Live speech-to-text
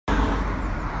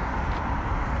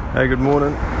Hey, good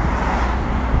morning.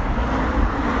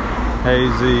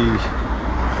 Hazy,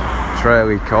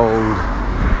 traily, cold,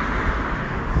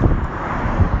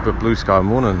 but blue sky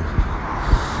morning.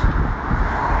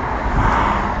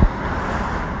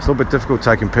 It's a little bit difficult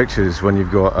taking pictures when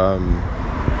you've got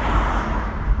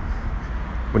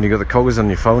the colours on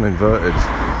your phone inverted.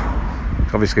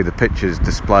 Obviously the pictures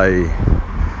display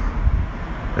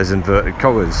as inverted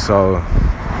colours, so.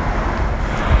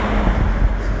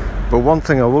 But one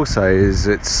thing I will say is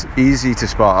it's easy to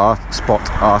spot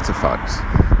artifacts.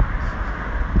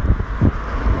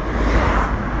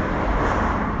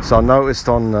 So I noticed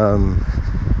on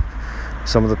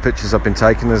some of the pictures I've been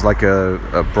taking, there's like a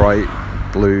bright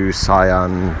blue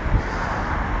cyan,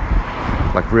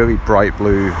 like really bright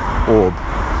blue orb.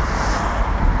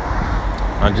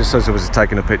 And just as I was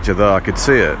taking a picture there, I could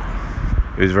see it.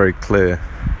 It was very clear.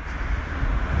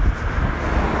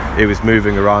 It was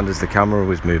moving around as the camera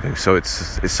was moving, so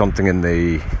it's something in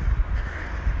the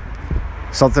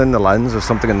lens or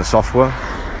something in the software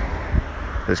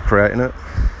that's creating it.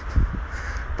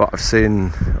 But I've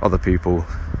seen other people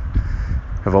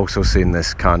have also seen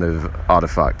this kind of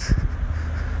artifact,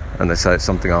 and they say it's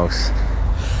something else.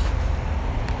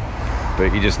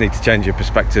 But you just need to change your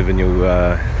perspective, and you'll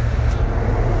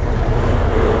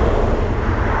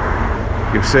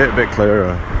see it a bit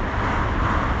clearer.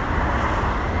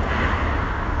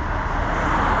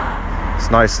 It's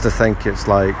nice to think it's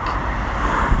like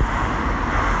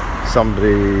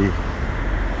somebody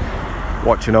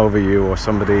watching over you, or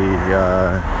somebody,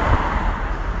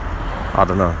 I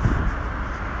don't know,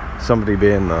 somebody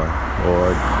being there,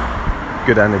 or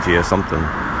good energy or something.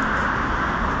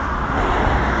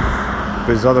 But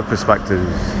there's other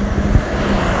perspectives.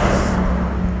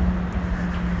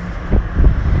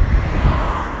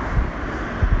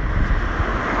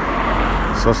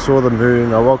 So I saw the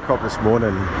moon. I woke up this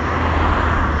morning.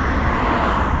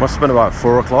 Must have been about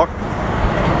 4 o'clock.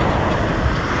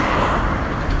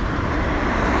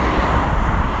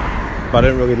 But I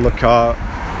didn't really look out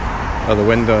of the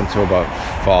window until about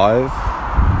 5.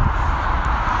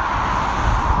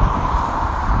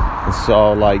 And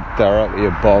so, like, directly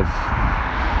above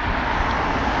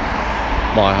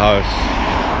my house,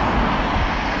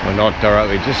 well, not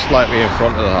directly, just slightly in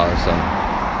front of the house, and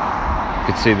you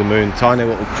could see the moon, tiny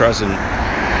little crescent.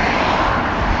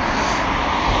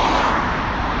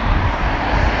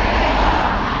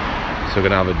 So we're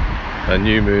going to have a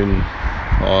new moon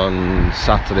on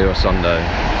Saturday or Sunday.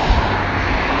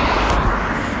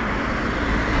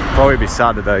 Probably be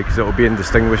Saturday because it'll be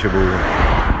indistinguishable.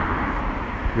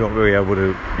 You won't be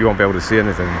able to see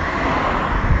anything.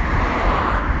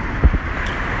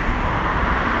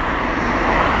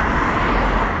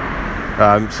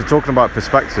 So talking about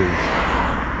perspective.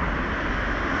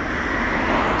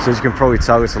 So as you can probably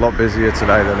tell, it's a lot busier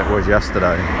today than it was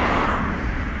yesterday.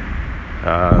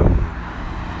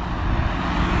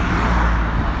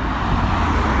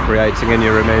 Creating in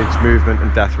your image, movement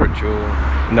and death ritual.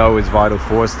 No is vital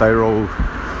force. They were all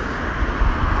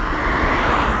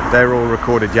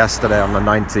recorded yesterday on the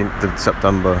 19th of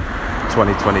September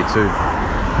 2022.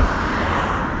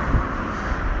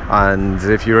 And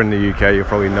if you're in the UK, you'll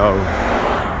probably know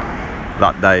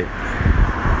that date,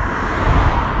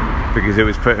 because it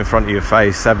was put in front of your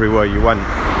face everywhere you went.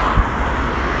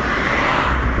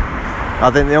 I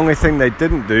think the only thing they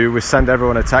didn't do was send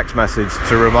everyone a text message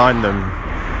to remind them,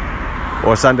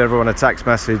 or send everyone a text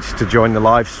message to join the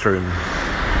live stream.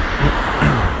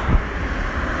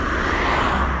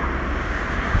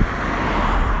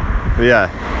 But yeah,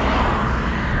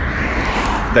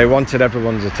 they wanted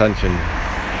everyone's attention.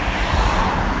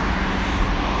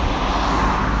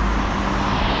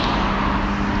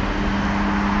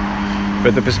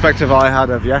 But the perspective I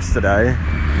had of yesterday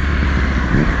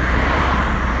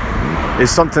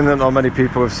is something that not many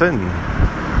people have seen.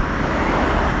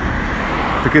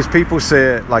 Because people see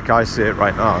it like I see it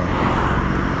right now.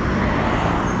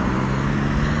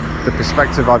 The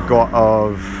perspective I've got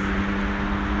of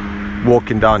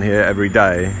walking down here every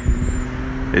day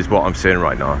is what I'm seeing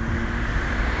right now.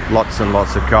 Lots and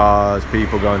lots of cars,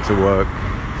 people going to work,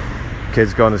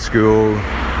 kids going to school.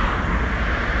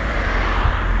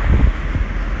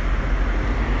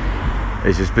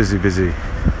 It's just busy.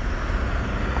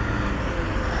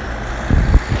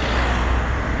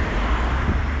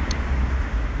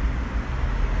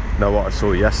 Now what I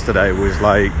saw yesterday was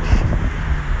like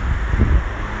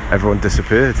everyone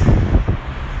disappeared.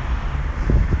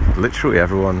 Literally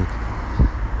everyone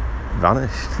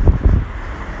vanished.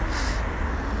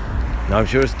 Now I'm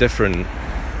sure it's different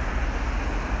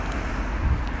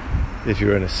if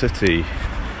you're in a city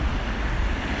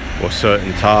or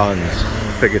certain towns,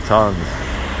 bigger towns.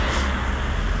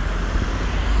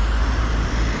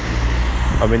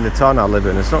 I mean, the town I live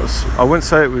in, it's not, I wouldn't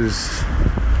say it was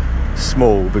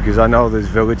small, because I know there's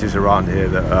villages around here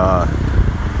that are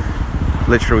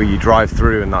literally you drive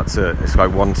through and that's it. It's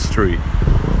like one street.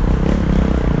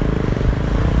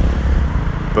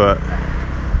 But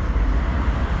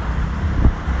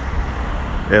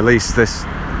at least this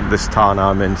town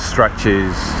I'm in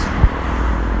stretches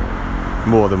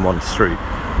more than one street.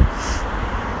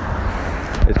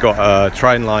 It's got a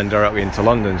train line directly into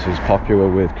London, so it's popular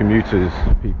with commuters,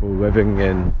 people living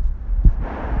in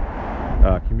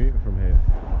commuting from here.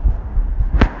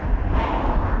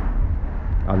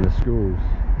 And the schools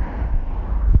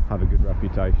have a good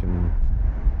reputation.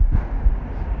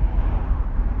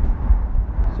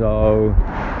 So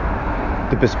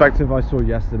the perspective I saw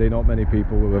yesterday, not many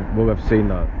people will have seen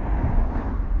that.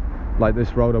 Like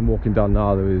this road I'm walking down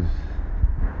now,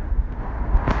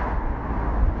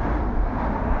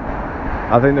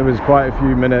 I think there was quite a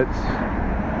few minutes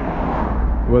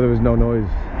where there was no noise.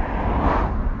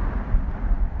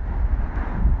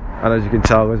 And as you can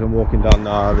tell, as I'm walking down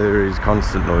now, there is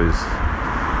constant noise.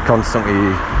 Constant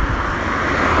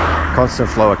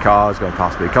flow of cars going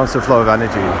past me, constant flow of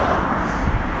energy.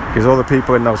 Because all the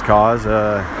people in those cars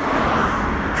are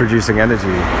producing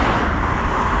energy.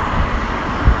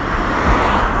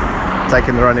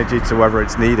 Taking their energy to wherever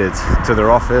it's needed, to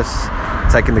their office,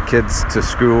 taking the kids to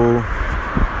school,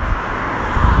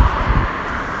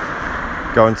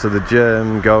 going to the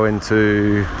gym, going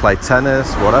to play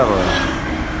tennis, whatever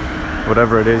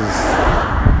it is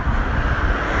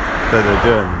that they're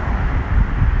doing.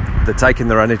 They're taking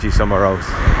their energy somewhere else.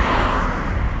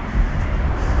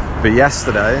 But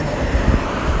yesterday,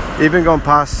 even going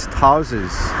past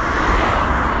houses,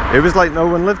 it was like no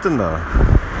one lived in there.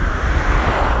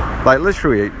 Like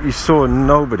literally, you saw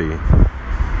nobody.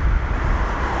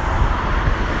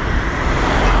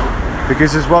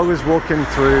 Because as well as walking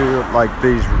through like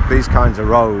these kinds of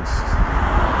roads,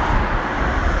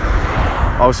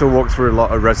 I also walk through a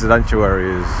lot of residential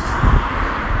areas.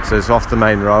 So it's off the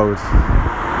main road,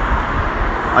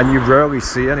 and you rarely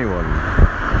see anyone.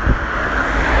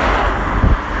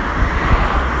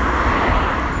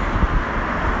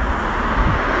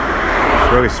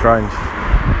 It's really strange.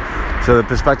 So the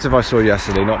perspective I saw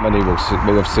yesterday, not many will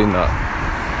have seen that.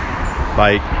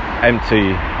 Like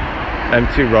empty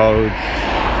roads.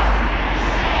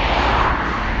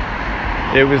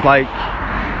 It was like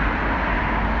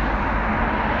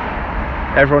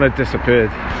everyone had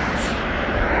disappeared.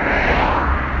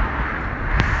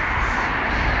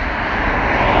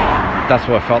 That's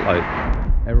what I felt like.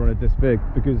 Everyone had disappeared,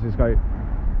 because it's like,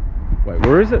 wait,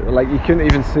 where is it? Like you couldn't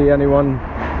even see anyone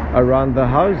around the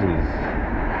houses.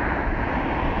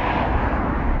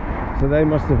 So they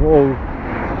must have all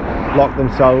locked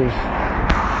themselves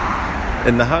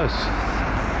in the house.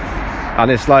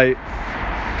 And it's like,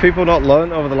 people not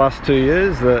learned over the last 2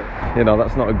 years that, you know,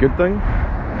 that's not a good thing.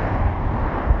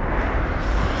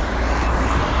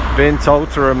 Being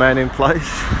told to remain in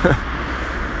place.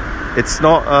 It's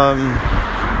not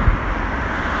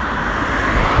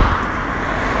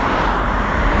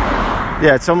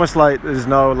yeah, it's almost like there's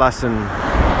no lesson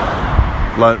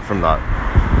learnt from that.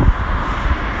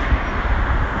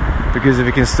 Because if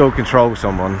you can still control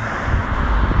someone,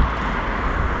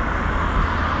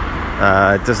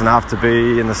 it doesn't have to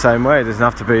be in the same way. It doesn't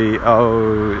have to be,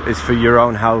 oh, it's for your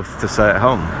own health to stay at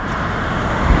home.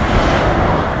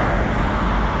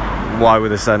 Why were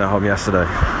they staying at home yesterday?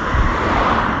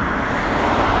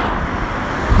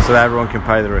 So that everyone can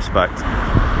pay the respect.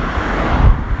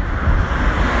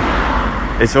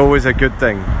 It's always a good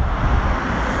thing.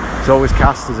 It's always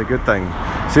cast as a good thing.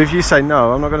 So if you say,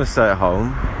 no, I'm not going to stay at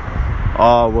home,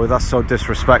 oh, well, that's so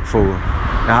disrespectful,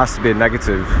 it has to be a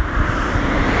negative.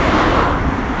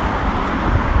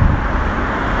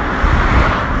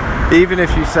 Even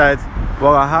if you said,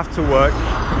 well, I have to work,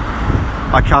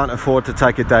 I can't afford to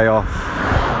take a day off.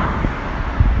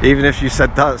 Even if you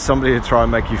said that, somebody would try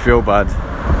and make you feel bad.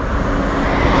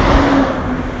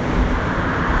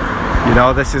 You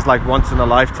know, this is like once in a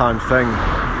lifetime thing.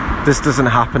 This doesn't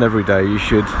happen every day. You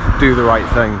should do the right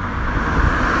thing.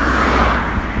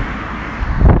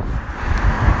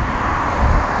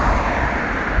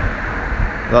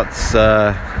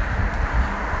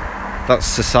 That's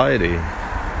society.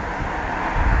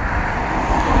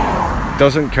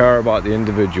 Doesn't care about the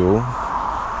individual.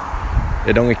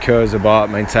 It only cares about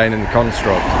maintaining the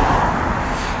construct.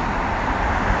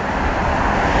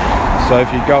 So if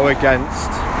you go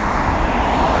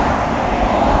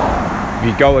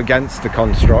against the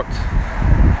construct,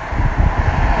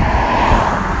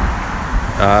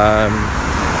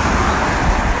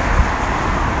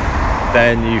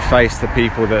 then you face the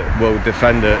people that will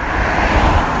defend it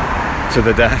to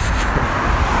the death.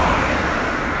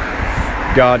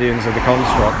 Guardians of the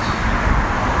construct.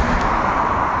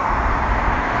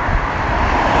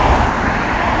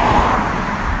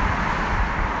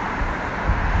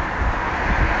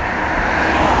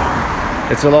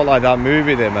 It's a lot like that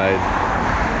movie they made,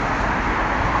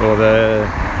 or there's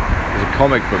a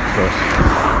comic book first.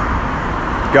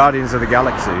 Guardians of the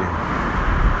Galaxy.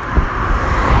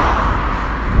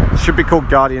 It should be called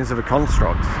Guardians of a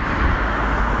Construct.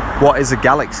 What is a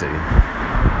galaxy?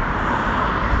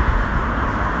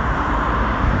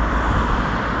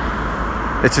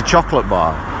 It's a chocolate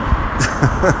bar.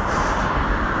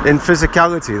 In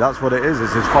physicality, that's what it is.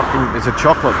 It's a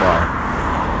chocolate bar.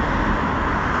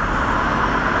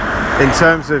 In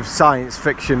terms of science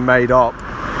fiction made up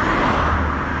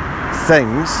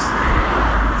things,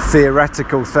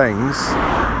 theoretical things,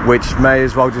 which may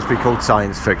as well just be called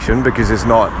science fiction because it's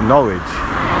not knowledge.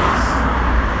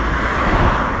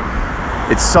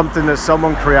 It's something that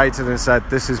someone created and said,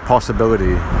 this is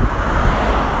possibility.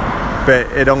 But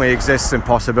it only exists in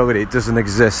possibility. It doesn't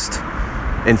exist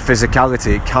in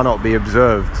physicality. It cannot be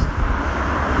observed.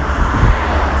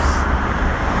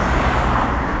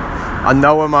 And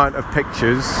no amount of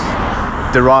pictures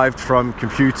derived from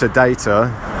computer data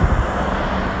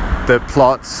that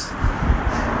plots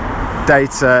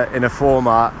data in a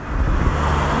format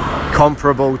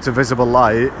comparable to visible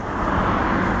light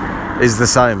is the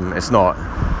same. It's not.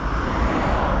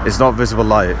 It's not visible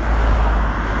light.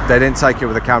 They didn't take it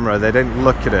with a camera. They didn't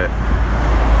look at it.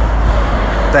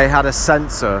 They had a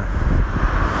sensor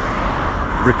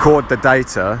record the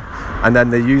data, and then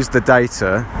they used the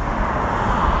data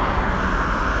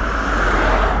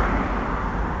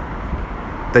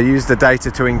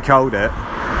to encode it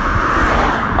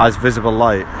as visible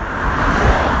light.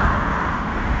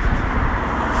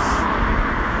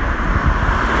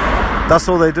 That's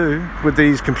all they do with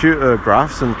these computer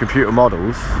graphs and computer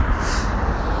models.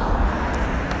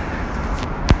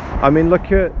 I mean,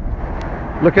 look at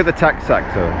the tech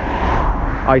sector,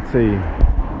 IT.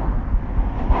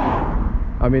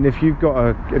 I mean, if you've got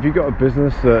a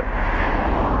business that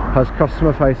has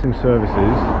customer-facing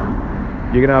services,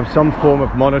 you're going to have some form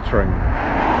of monitoring,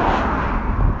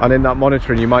 and in that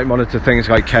monitoring you might monitor things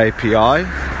like KPI,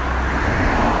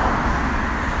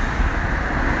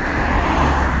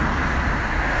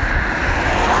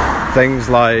 things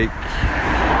like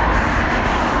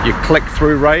your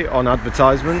click-through rate on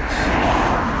advertisements,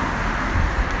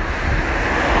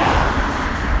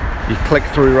 your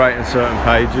click-through rate in certain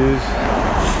pages.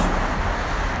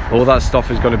 All that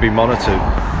stuff is going to be monitored.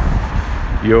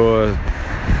 Your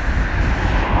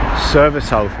service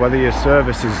health, whether your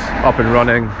service is up and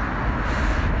running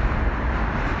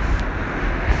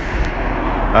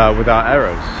without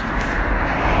errors,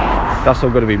 that's all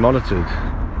going to be monitored,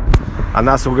 and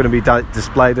that's all going to be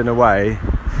displayed in a way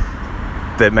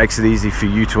that makes it easy for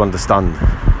you to understand.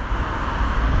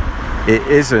 It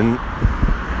isn't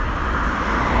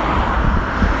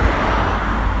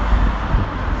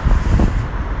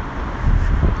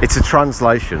it's a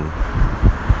translation.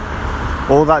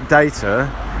 All that data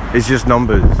is just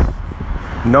numbers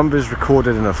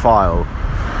recorded in a file,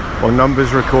 or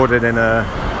numbers recorded in a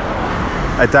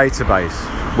database,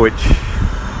 which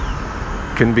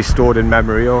can be stored in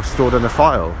memory or stored in a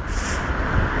file.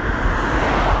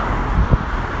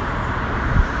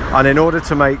 And in order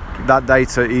to make that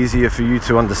data easier for you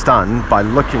to understand by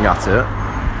looking at it,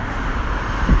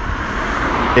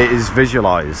 it is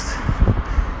visualized,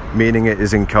 meaning it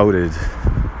is encoded.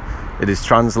 It is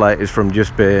translated from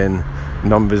just being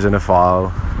numbers in a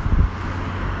file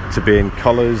to being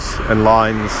colours and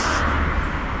lines,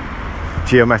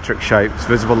 geometric shapes,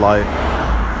 visible light.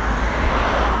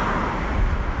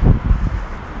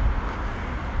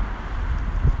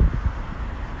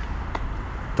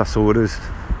 That's all it is.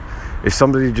 If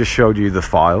somebody just showed you the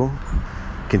file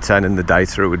containing the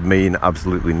data, it would mean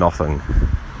absolutely nothing.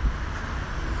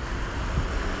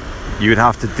 You would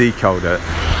have to decode it.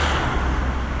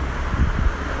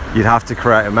 You'd have to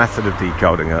create a method of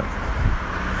decoding it,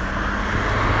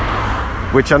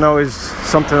 which I know is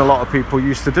something a lot of people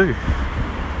used to do.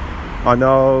 I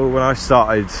know when I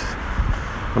started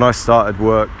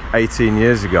work 18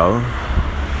 years ago,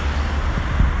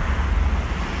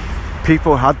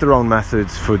 people had their own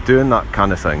methods for doing that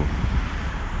kind of thing,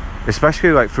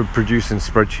 especially like for producing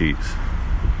spreadsheets,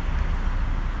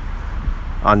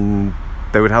 and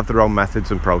they would have their own methods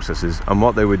and processes, and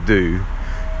what they would do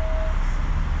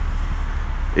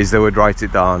is they would write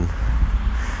it down.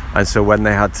 And so when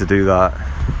they had to do that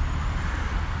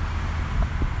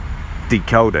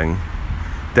decoding,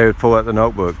 they would pull out the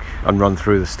notebook and run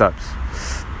through the steps.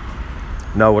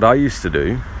 Now what I used to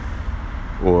do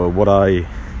or what I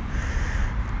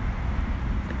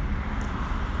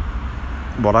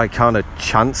kind of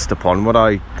chanced upon, what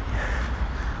I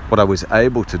was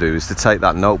able to do is to take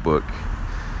that notebook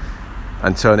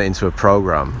and turn it into a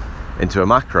program, into a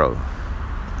macro.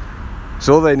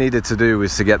 So all they needed to do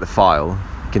was to get the file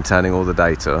containing all the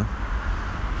data,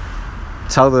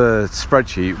 tell the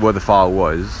spreadsheet where the file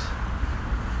was,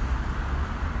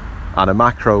 and a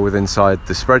macro within inside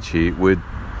the spreadsheet would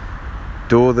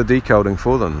do all the decoding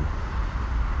for them.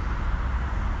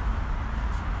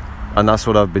 And that's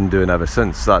what I've been doing ever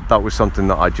since. That was something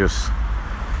that I just,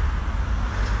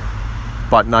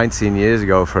 about 19 years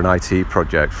ago, for an IT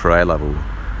project for A-level,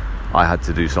 I had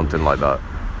to do something like that.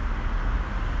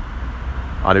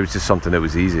 And it was just something that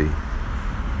was easy.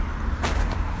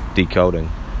 Decoding.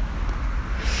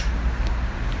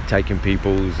 Taking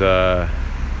people's,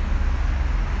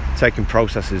 taking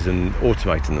processes and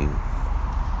automating them.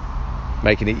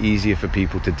 Making it easier for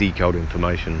people to decode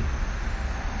information.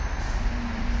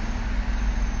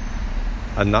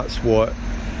 And that's what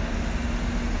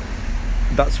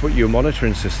your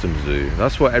monitoring systems do.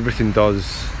 That's what everything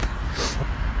does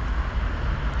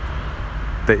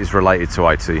that is related to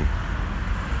IT.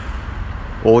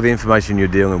 All the information you're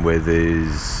dealing with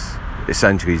is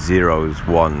essentially zeros,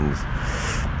 ones,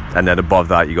 and then above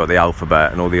that you got the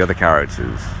alphabet and all the other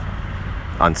characters,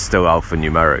 and still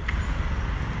alphanumeric.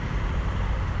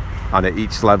 And at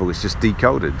each level it's just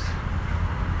decoded.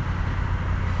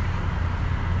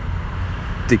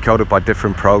 Decoded by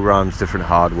different programs, different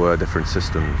hardware, different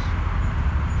systems.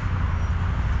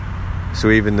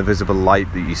 So even the visible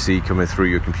light that you see coming through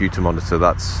your computer monitor,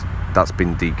 that's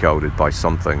been decoded by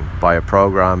something, by a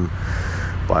program,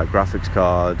 by a graphics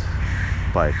card,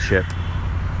 by a chip,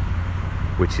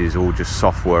 which is all just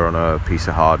software on a piece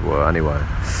of hardware anyway.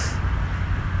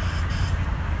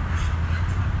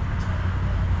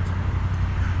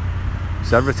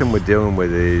 So everything we're dealing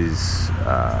with is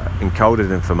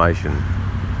encoded information.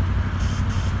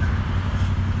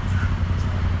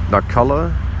 Now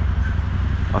colour,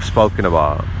 I've spoken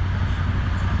about.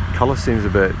 Colour seems a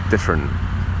bit different.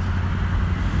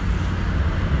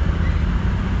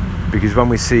 Because when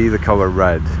we see the colour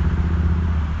red,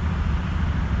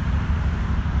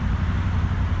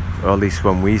 or at least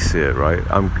when we see it, right?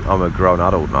 I'm a grown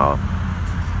adult now.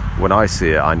 When I see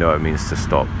it, I know it means to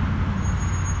stop.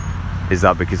 Is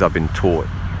that because I've been taught?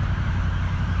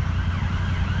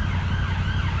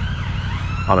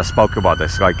 And I spoke about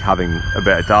this, like having a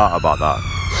bit of data about that.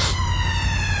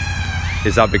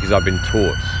 Is that because I've been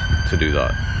taught to do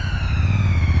that?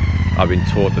 I've been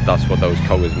taught that that's what those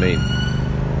colours mean.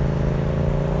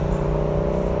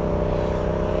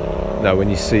 Now, when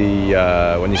you see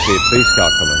a police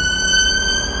car coming,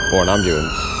 or an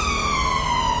ambulance,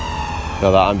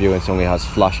 now that ambulance only has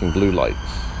flashing blue lights,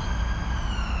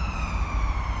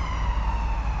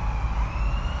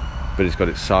 but it's got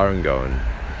its siren going.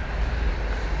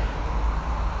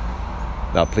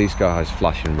 Now, police car has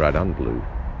flashing red and blue.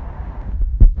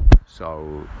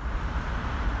 So,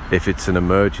 if it's an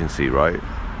emergency, right,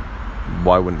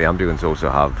 why wouldn't the ambulance also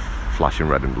have flashing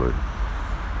red and blue?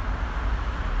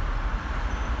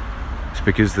 It's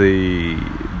because the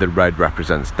red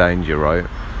represents danger, right?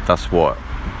 That's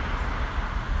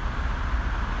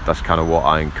kind of what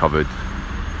I uncovered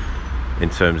in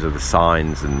terms of the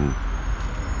signs, and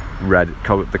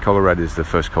the colour red is the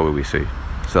first colour we see.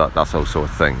 So that's also a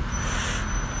thing.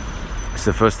 It's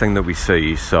the first thing that we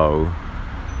see, so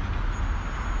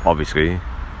obviously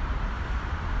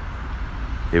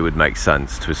it would make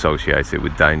sense to associate it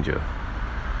with danger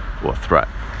or threat.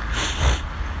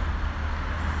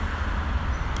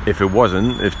 If it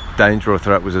wasn't, if danger or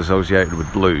threat was associated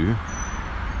with blue,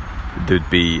 there'd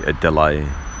be a delay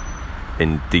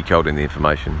in decoding the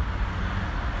information.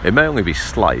 It may only be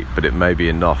slight, but it may be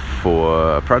enough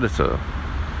for a predator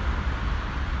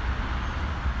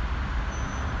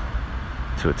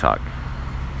to attack.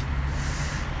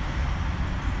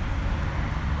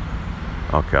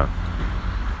 Okay.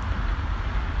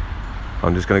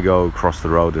 I'm just going to go across the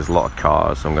road. There's a lot of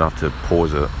cars, so I'm going to have to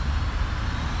pause it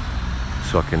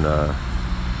so I can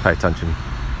pay attention.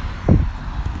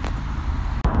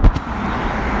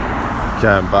 Okay,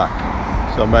 I'm back.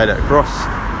 So I made it across.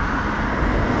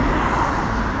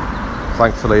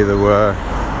 Thankfully there were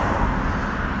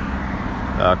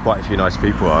quite a few nice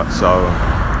people out, so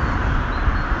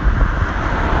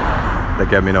they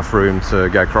gave me enough room to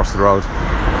get across the road.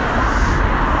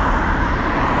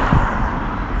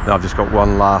 Now I've just got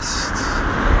one last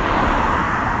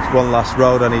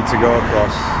road I need to go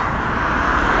across.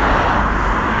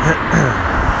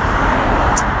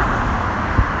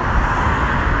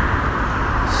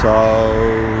 So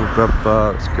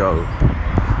Let's go.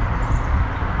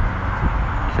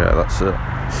 Okay, that's it.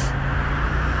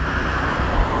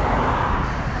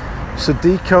 So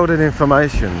decoding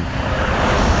information.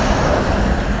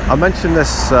 I mentioned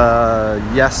this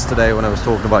yesterday when I was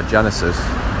talking about Genesis,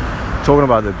 talking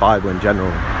about the Bible in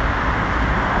general,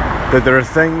 that there are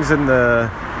things in the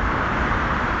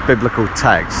biblical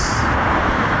text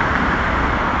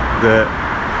that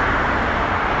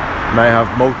may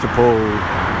have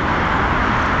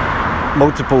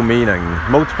multiple meaning,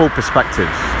 multiple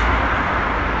perspectives.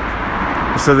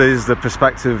 So there's the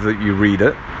perspective that you read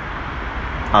it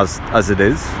as it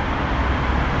is.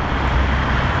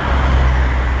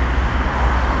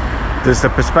 There's the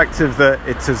perspective that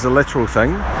it is a literal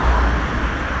thing.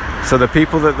 So the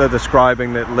people that they're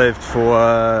describing that lived for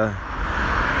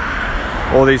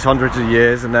all these hundreds of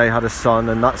years, and they had a son,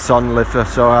 and that son lived for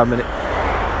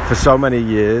so many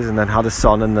years, and then had a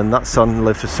son, and then that son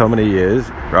lived for so many years,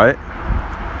 right?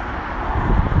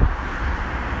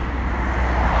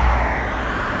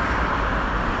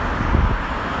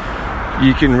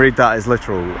 You can read that as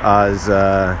literal, as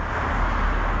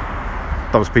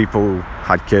those people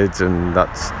had kids, and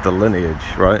that's the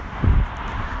lineage, right?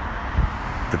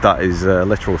 That is a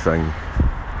literal thing.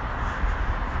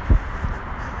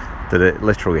 That it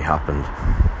literally happened.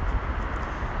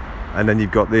 And then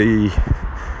you've got the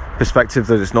perspective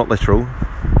that it's not literal,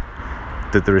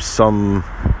 that there is some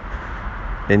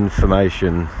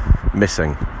information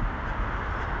missing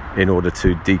in order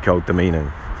to decode the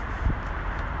meaning.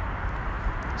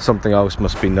 Something else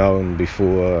must be known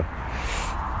before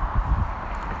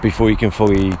you can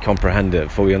fully comprehend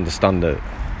it, fully understand it.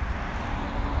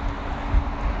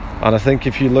 And I think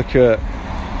if you look at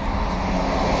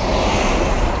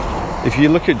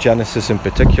Genesis in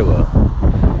particular,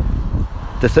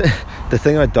 the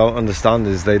thing I don't understand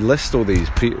is they list all these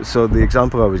people. So the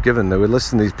example I was given, they were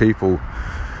listing these people.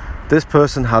 This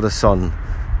person had a son,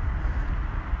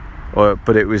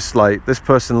 but it was like this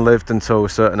person lived until a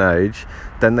certain age,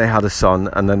 then they had a son,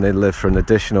 and then they lived for an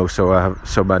additional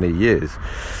so many years.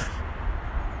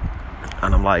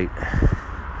 And I'm like,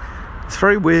 it's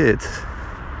very weird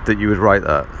that you would write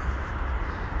that.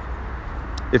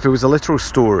 If it was a literal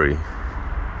story,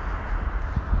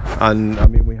 and I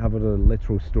mean we have other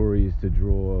literal stories to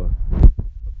draw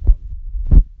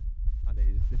upon, and it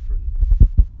is different.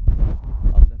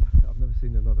 I've never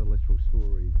seen another literal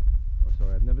story.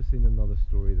 I've never seen another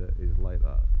story that is like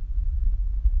that.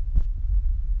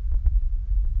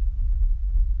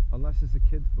 Unless it's a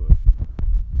kid's book.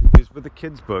 Because with a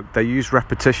kid's book, they use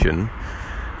repetition,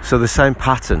 so the same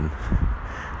pattern.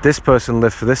 This person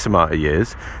lived for this amount of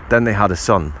years, then they had a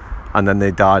son, and then they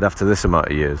died after this amount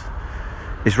of years.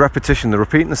 It's repetition. They're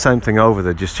repeating the same thing over,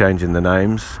 they're just changing the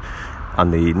names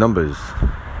and the numbers.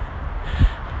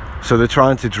 So they're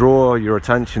trying to draw your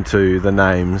attention to the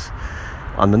names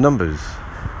and the numbers,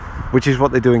 which is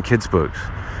what they do in kids' books.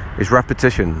 It's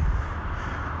repetition.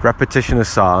 Repetition of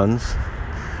sounds,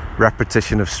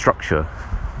 repetition of structure.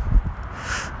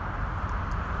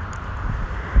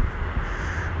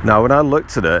 Now, when I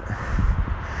looked at it,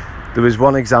 there was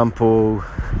one example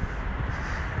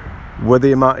where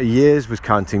the amount of years was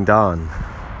counting down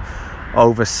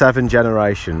over 7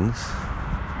 generations.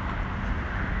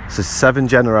 So 7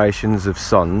 generations of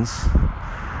sons.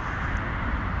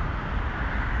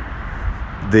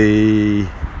 The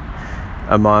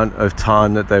amount of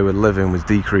time that they were living was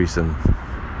decreasing.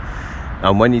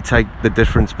 And when you take the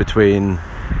difference between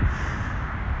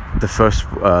the first,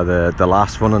 the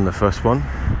last one and the first one,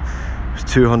 it was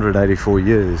 284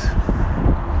 years.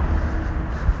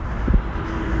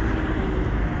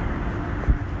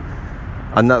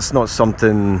 And that's not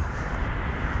something,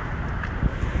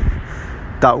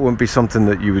 that wouldn't be something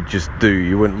that you would just do.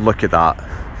 You wouldn't look at that,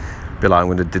 be like, I'm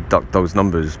going to deduct those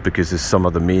numbers because there's some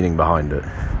other meaning behind it.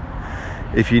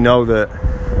 If you know that,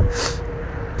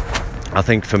 I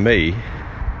think for me,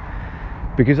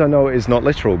 because I know it is not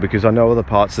literal, because I know other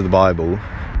parts of the Bible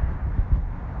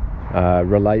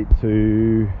relate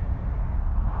to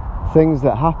things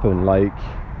that happen, like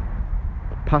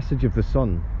passage of the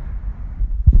sun,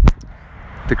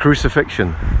 the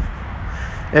crucifixion.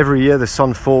 Every year the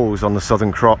sun falls on the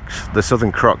southern cross,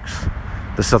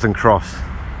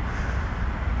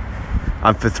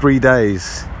 and for 3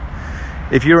 days,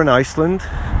 if you're in Iceland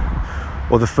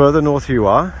or the further north you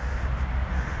are,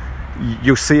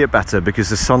 you'll see it better because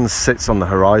the sun sits on the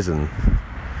horizon.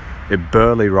 It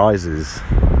barely rises.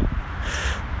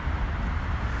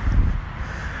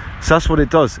 So that's what it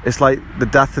does. It's like the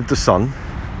death of the sun,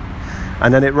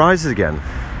 and then it rises again.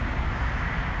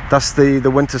 That's the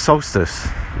winter solstice.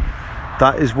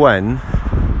 That is when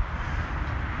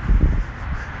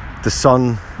the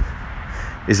sun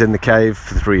is in the cave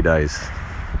for 3 days,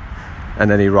 and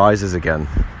then he rises again.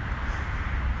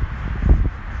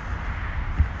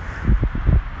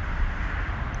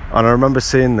 And I remember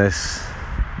seeing this,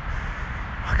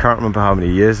 I can't remember how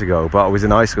many years ago, but I was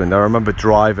in Iceland. I remember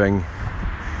driving,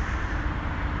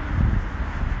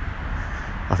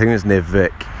 I think it was near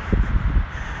Vik,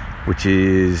 which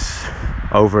is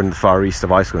over in the far east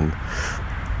of Iceland.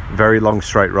 Very long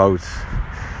straight roads.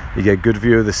 You get a good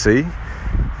view of the sea,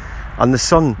 and the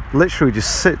sun literally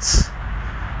just sits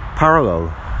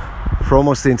parallel for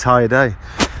almost the entire day.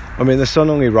 I mean, the sun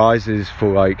only rises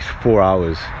for like 4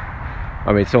 hours.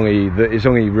 I mean, it's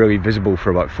only really visible for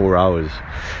about 4 hours,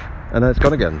 and then it's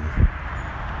gone again.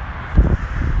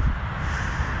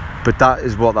 But that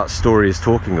is what that story is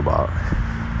talking about.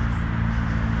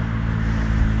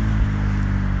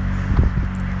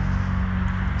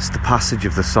 It's the passage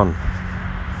of the sun.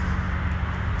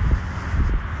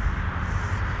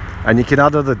 And you can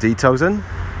add other details in.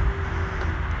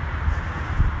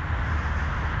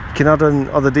 You can add in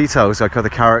other details like other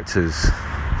characters.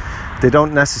 They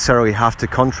don't necessarily have to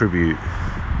contribute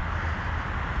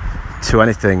to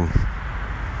anything.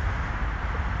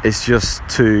 It's just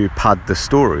to pad the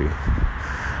story.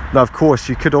 Now, of course,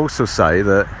 you could also say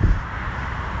that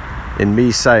in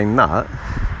me saying that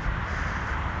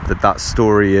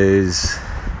story is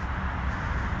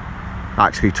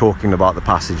actually talking about the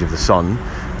passage of the sun,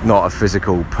 not a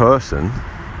physical person.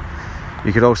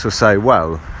 You could also say,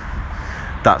 well,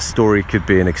 that story could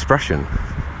be an expression.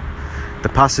 The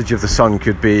passage of the sun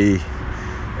could be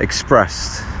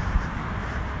expressed,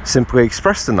 simply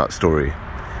expressed in that story.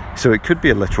 So it could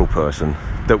be a literal person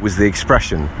that was the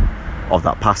expression of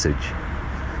that passage.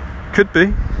 Could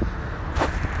be.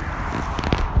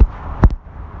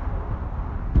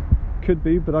 Could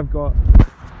be, but I've got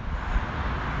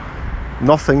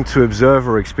nothing to observe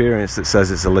or experience that says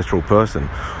it's a literal person.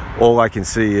 All I can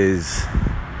see is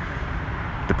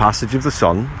the passage of the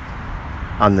sun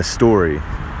and the story.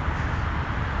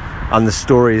 And the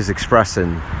story is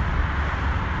expressing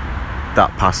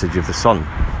that passage of the sun.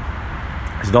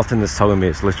 There's nothing that's telling me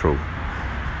it's literal.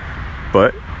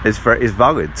 But it's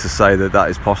valid to say that that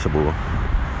is possible.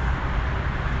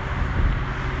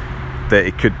 That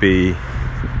it could be,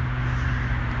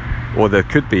 or there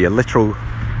could be a literal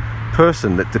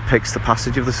person that depicts the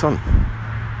passage of the sun.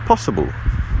 Possible.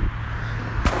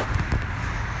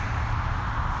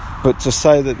 But to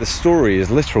say that the story is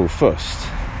literal first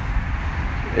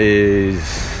is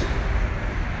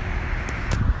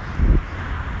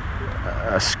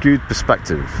a skewed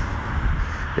perspective.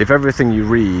 If everything you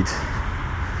read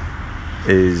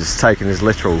is taken as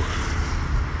literal,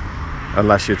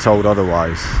 unless you're told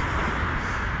otherwise,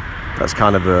 that's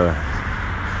kind of a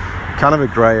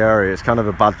grey area. It's kind of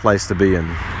a bad place to be in,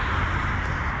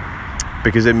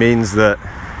 because it means that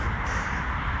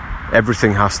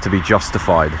everything has to be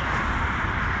justified,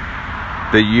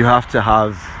 that you have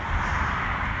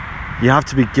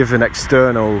to be given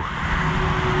external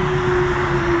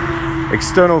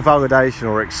validation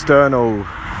or external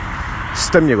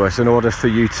stimulus in order for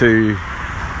you to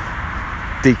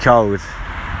decode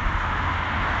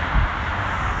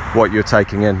what you're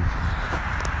taking in.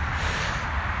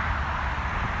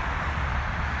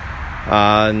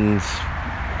 And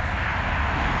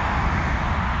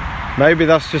maybe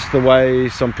that's just the way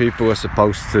some people are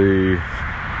supposed to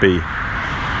be.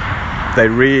 They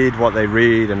read what they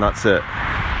read, and that's it.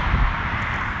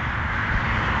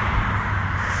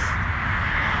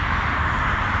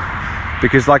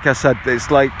 Because like I said,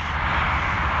 it's like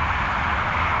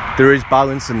there is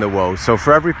balance in the world. So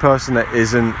for every person that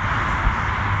isn't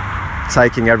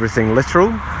taking everything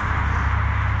literal,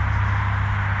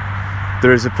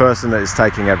 there is a person that is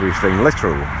taking everything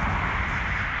literal.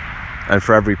 And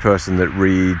for every person that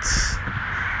reads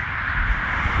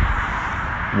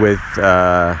with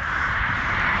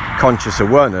conscious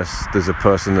awareness, there's a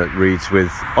person that reads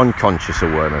with unconscious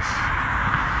awareness.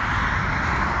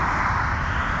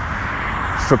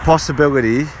 For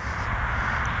possibility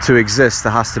to exist,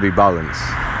 there has to be balance.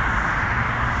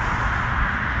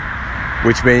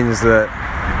 Which means that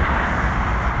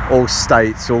all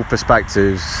states, all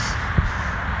perspectives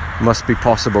must be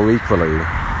possible equally,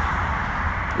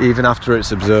 even after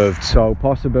it's observed. So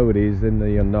possibilities in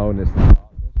the unknown is the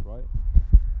darkness, right?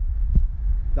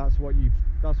 That's what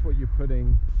you're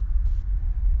putting.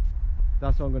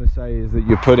 That's what I'm going to say, is that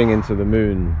you're putting into the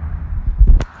moon.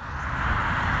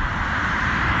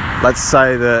 Let's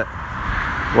say that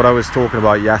what I was talking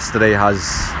about yesterday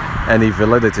has any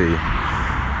validity.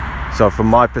 So from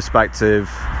my perspective,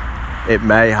 it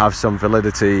may have some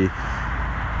validity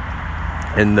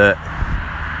in that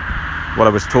what I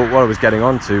was getting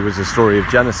onto was the story of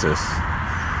Genesis.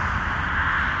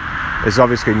 It's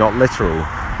obviously not literal,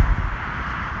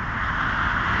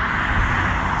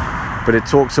 but it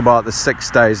talks about the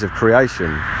 6 days of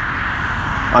creation.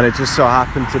 And it just so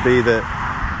happened to be that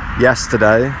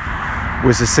yesterday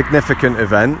was a significant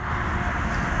event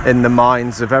in the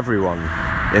minds of everyone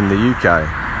in the UK.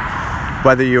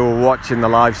 Whether you were watching the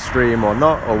live stream or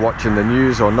not, or watching the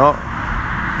news or not,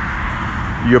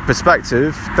 your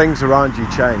perspective, things around you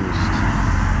changed.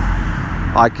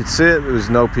 I could see it, there was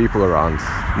no people around,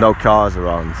 no cars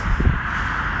around.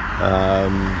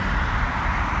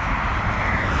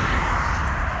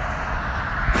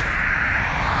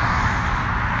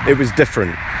 It was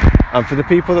different. And for the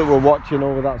people that were watching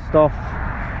all of that stuff,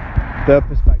 their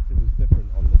perspective was different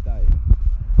on the day.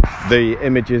 The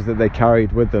images that they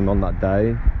carried with them on that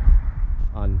day,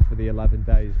 and for the 11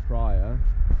 days prior,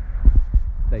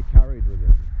 they carried with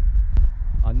them.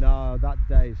 And now that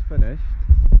day is finished,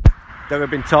 they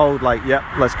have been told, like, yep,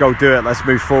 let's go do it, let's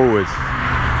move forward.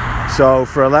 So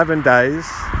for 11 days,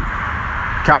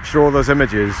 capture all those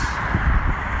images.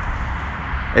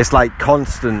 It's like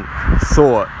constant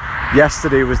thought.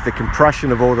 Yesterday was the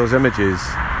compression of all those images.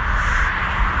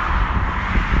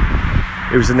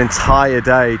 It was an entire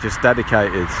day just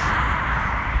dedicated.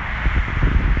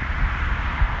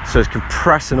 So it's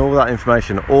compressing all that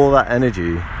information, all that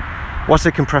energy. What's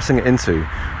it compressing it into?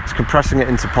 It's compressing it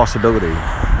into possibility.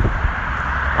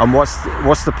 And what's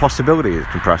the possibility it's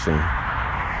compressing?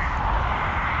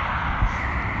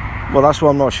 Well, that's what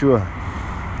I'm not sure.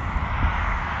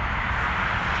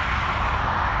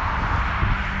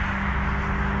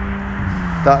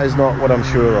 That is not what I'm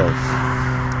sure of.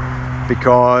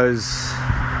 Because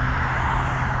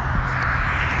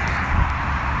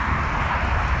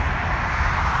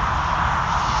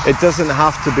it doesn't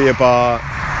have to be about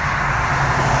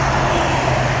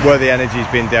where the energy is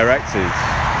being directed.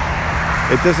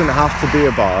 It doesn't have to be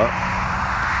about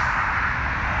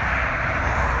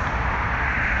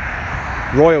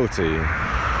royalty.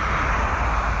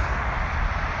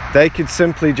 They could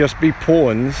simply just be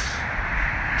pawns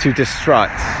to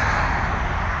distract,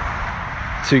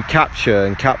 to capture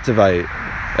and captivate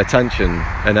attention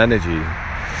and energy.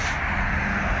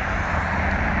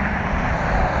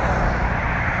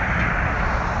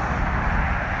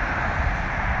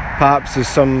 Perhaps there's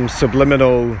some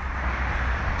subliminal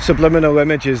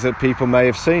images that people may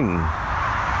have seen.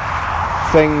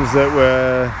 Things that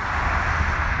were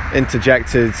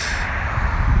interjected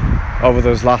over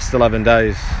those last 11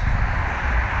 days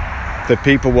that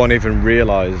people won't even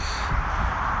realise,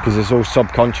 because it's all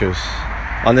subconscious.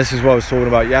 And this is what I was talking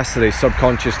about yesterday,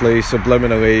 subconsciously,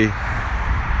 subliminally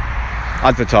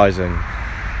advertising.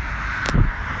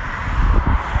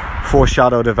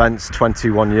 Foreshadowed events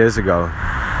 21 years ago.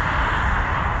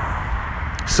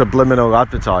 Subliminal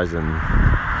advertising.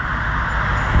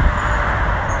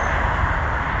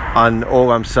 And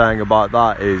all I'm saying about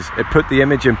that is it put the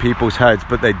image in people's heads,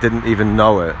 but they didn't even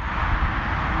know it.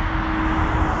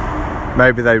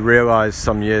 Maybe they realised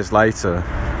some years later,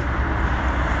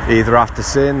 either after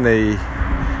seeing the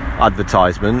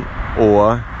advertisement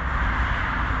or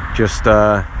just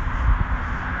a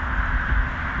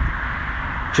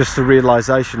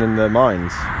realisation in their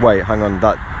minds. Wait, hang on,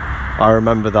 I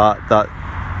remember that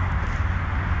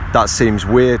seems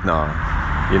weird now,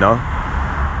 you know?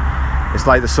 It's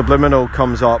like the subliminal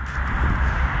comes up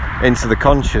into the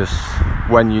conscious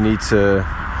when you need to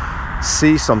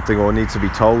see something or need to be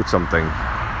told something,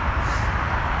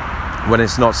 when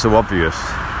it's not so obvious.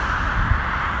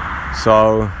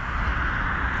 So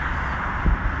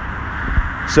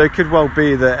it could well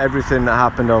be that everything that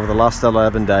happened over the last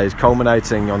 11 days,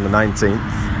 culminating on the 19th,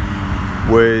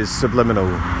 was subliminal.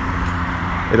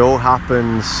 It all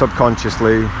happens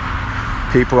subconsciously.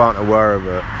 People aren't aware of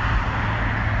it.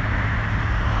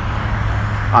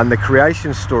 And the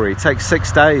creation story takes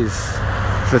 6 days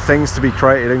for things to be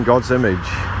created in God's image.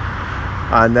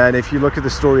 And then if you look at the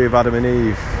story of Adam and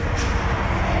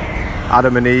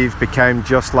Eve became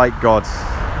just like God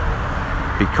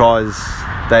because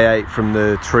they ate from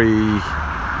the tree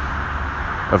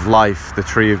of life, the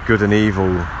tree of good and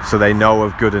evil. So they know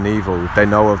of good and evil. They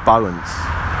know of balance.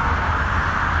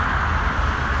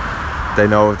 They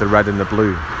know of the red and the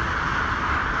blue.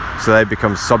 So they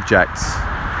become subject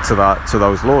to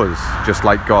those laws, just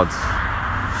like God.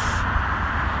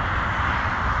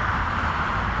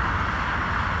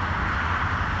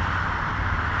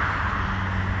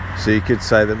 So you could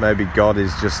say that maybe God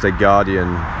is just a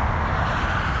guardian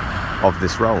of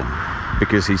this realm,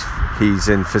 because he's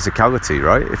in physicality,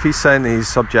 right? If he's saying that he's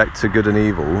subject to good and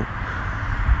evil,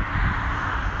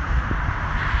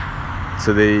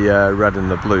 to the red and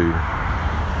the blue?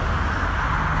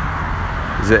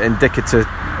 Is it indicative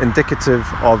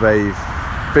of a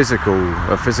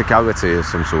physicality of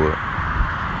some sort?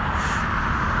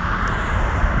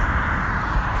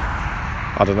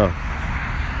 I don't know.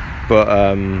 But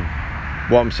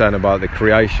what I'm saying about the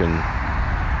creation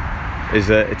is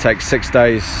that it takes 6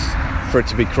 days for it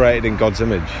to be created in God's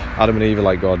image. Adam and Eve are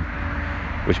like God,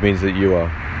 which means that you are.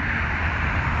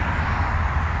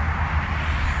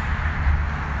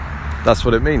 That's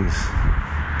what it means,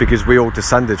 because we all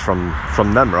descended from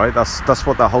them, right? That's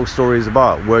what that whole story is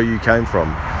about, where you came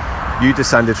from. You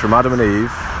descended from Adam and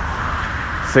Eve,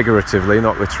 figuratively,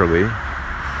 not literally.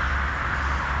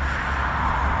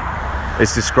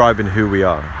 It's describing who we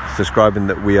are. It's describing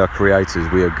that we are creators,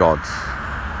 we are gods,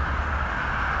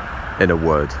 in a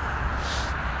word.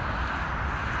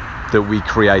 That we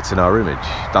create in our image.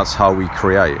 That's how we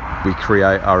create. We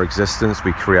create our existence,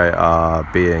 we create our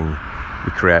being,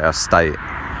 we create our state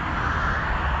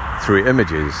through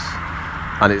images.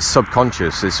 And it's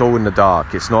subconscious, it's all in the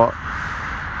dark. It's not,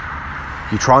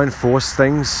 you try and force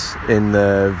things in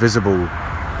the visible,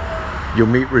 you'll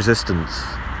meet resistance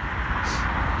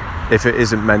if it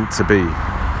isn't meant to be.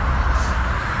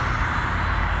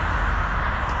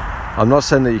 I'm not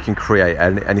saying that you can create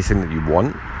anything that you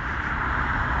want.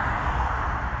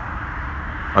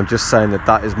 I'm just saying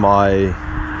that is my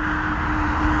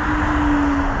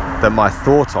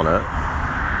thought on it.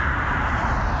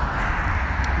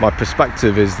 My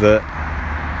perspective is that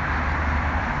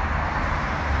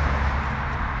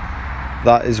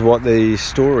is what the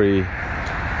story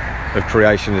of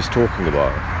creation is talking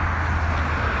about.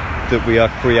 That we are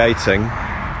creating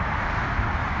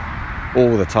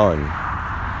all the time.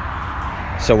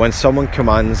 So when someone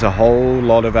commands a whole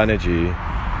lot of energy,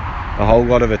 a whole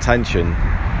lot of attention,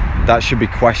 that should be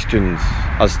questioned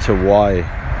as to why.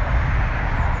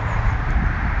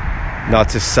 Now,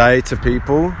 to say to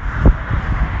people,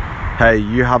 hey,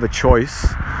 you have a choice,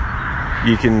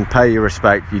 you can pay your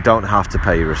respect, you don't have to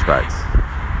pay your respect.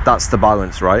 That's the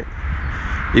balance, right?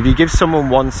 If you give someone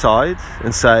one side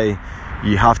and say,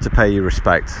 you have to pay your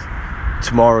respect,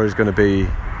 tomorrow is going to be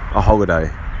a holiday,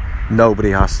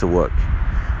 nobody has to work,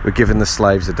 we're giving the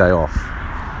slaves a day off.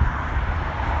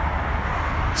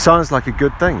 Sounds like a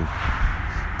good thing,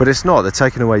 but it's not. They're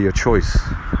taking away your choice.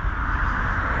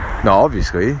 Now,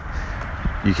 obviously,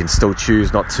 you can still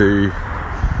choose not to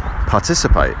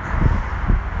participate.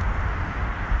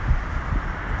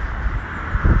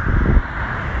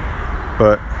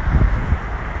 But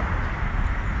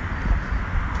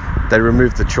they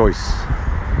removed the choice.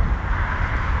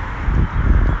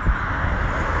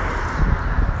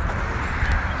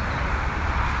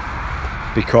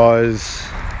 Because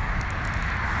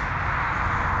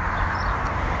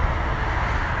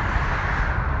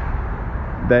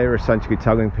they're essentially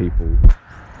telling people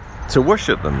to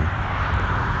worship them.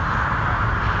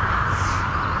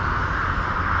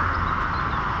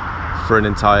 For an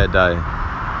entire day.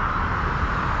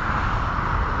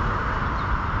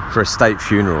 For a state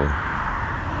funeral.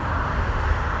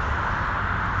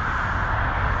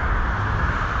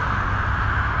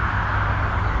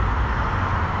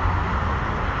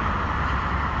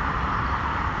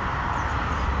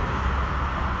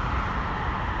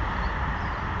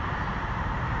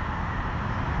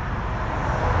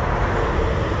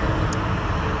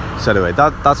 So anyway,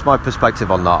 that's my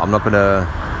perspective on that. I'm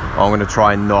gonna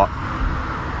try and not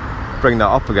bring that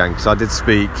up again, because I did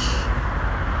speak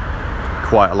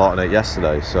quite a lot on it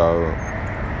yesterday, so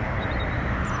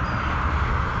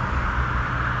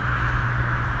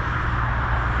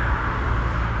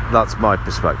that's my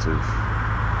perspective.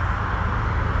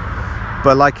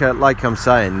 But like I'm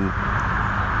saying,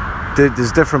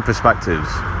 there's different perspectives.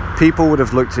 People would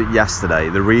have looked at yesterday,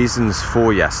 the reasons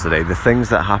for yesterday, the things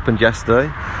that happened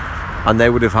yesterday, and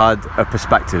they would have had a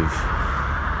perspective.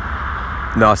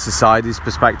 Now, society's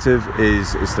perspective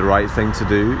is the right thing to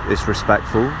do, it's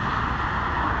respectful,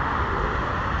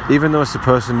 even though it's a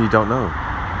person you don't know.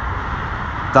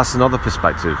 That's another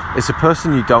perspective. It's a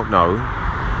person you don't know.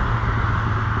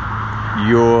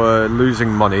 You're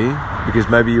losing money because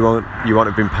maybe you won't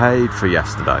have been paid for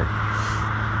yesterday,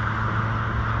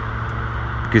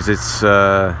 because it's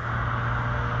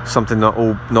something not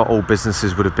all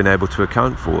businesses would have been able to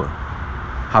account for.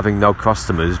 Having no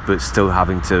customers, but still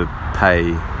having to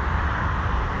pay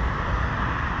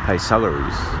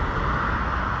salaries.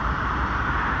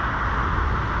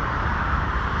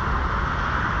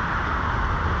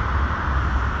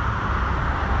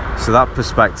 So that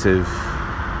perspective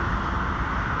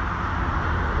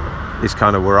is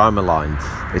kind of where I'm aligned.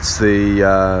 It's the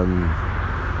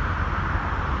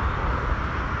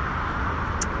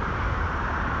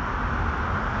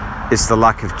It's the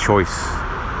lack of choice.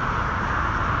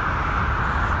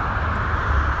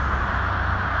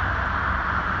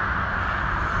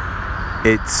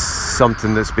 It's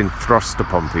something that's been thrust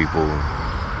upon people.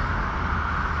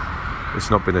 It's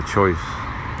not been a choice.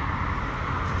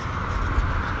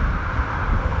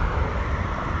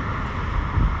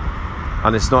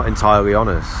 And it's not entirely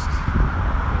honest.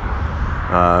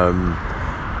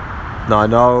 Now I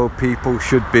know people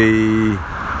should be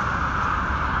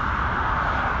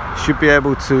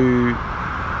able to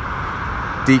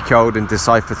decode and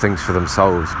decipher things for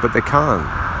themselves, but they can't.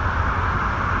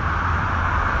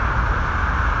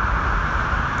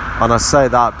 And I say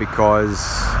that because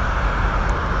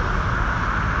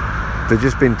they've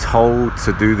just been told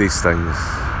to do these things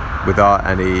without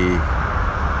any.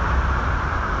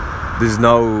 There's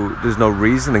no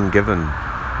reasoning given.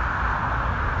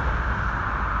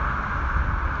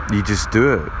 You just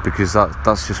do it because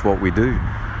that's just what we do.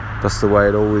 That's the way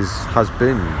it always has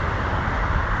been.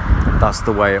 That's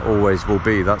the way it always will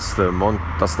be. That's the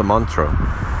mantra.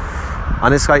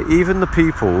 And it's like even the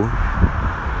people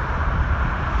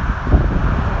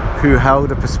who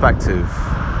held a perspective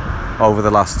over the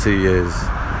last 2 years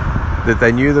that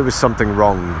they knew there was something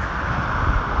wrong,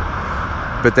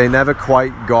 but they never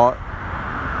quite got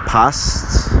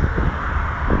past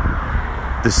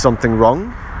there's something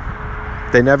wrong.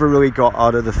 They never really got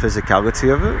out of the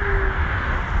physicality of it.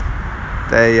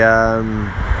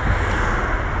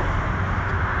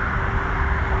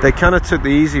 They kind of took the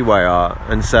easy way out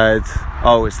and said,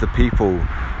 oh, it's the people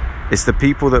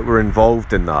that were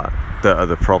involved in that are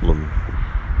the problem.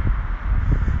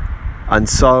 And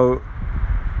so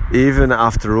even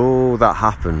after all that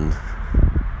happened,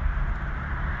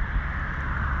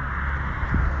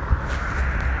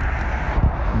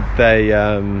 they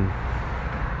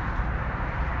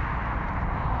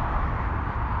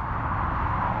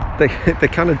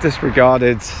kind of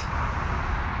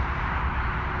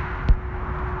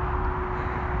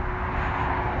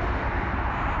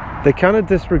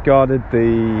disregarded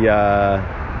the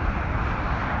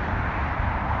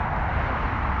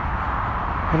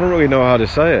I don't really know how to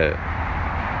say it.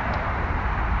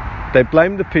 They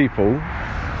blamed the people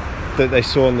that they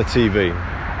saw on the TV.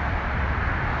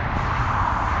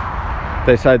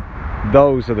 They said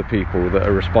those are the people that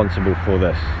are responsible for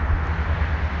this.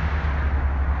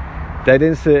 They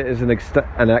didn't see it as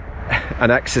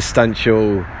an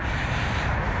existential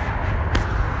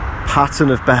pattern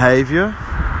of behaviour,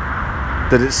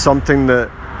 that it's something that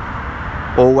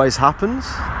always happens,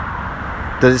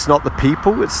 that it's not the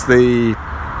people, it's the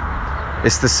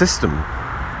system.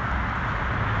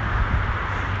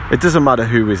 It doesn't matter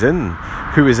who is in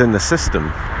the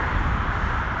system.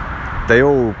 They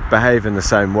all behave in the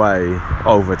same way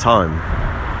over time.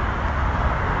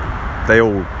 They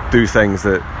all do things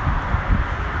that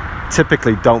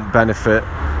typically don't benefit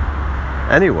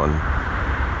anyone.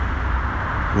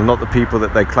 Well, not the people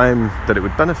that they claim that it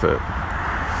would benefit.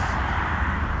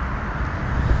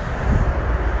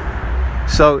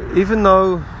 So even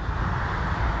though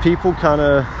people kind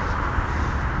of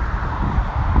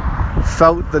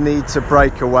felt the need to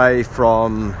break away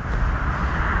from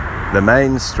the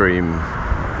mainstream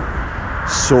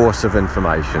source of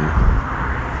information,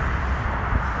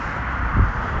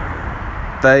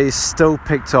 they still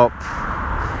picked up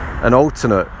an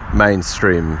alternate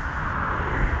mainstream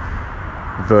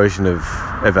version of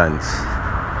events,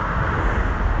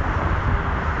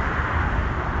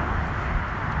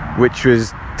 which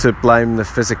was to blame the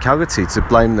physicality, to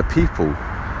blame the people.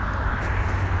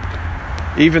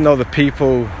 Even though the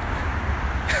people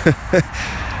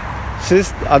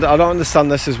I don't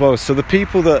understand this as well. So the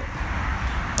people that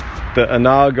are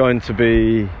now going to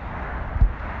be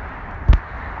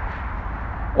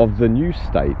of the new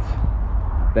state,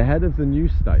 the head of the new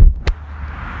state,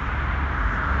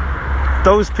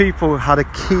 those people had a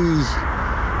key.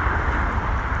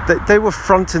 They were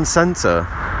front and centre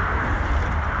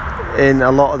in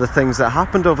a lot of the things that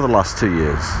happened over the last 2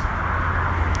 years.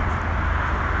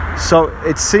 So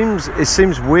it seems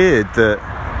weird that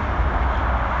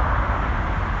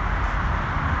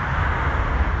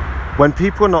when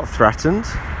people are not threatened,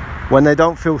 when they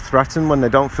don't feel threatened, when they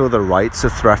don't feel their rights are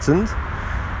threatened,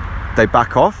 they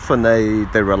back off and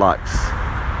they relax.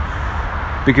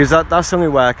 Because that's the only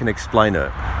way I can explain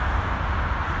it.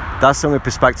 That's the only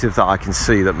perspective that I can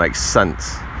see that makes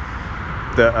sense.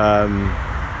 That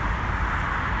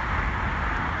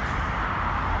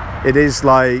it is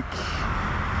like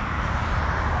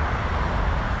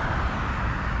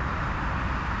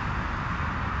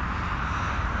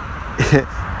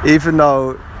even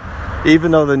though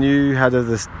the new head of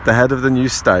the head of the new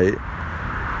state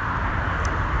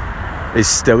is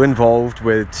still involved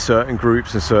with certain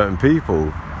groups and certain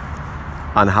people,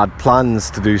 and had plans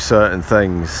to do certain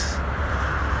things,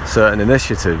 certain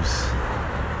initiatives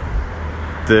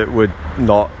that would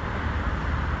not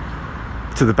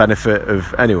to the benefit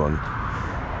of anyone.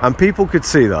 And people could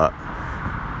see that.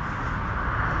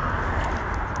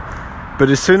 But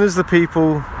as soon as the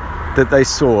people that they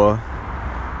saw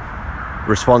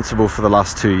responsible for the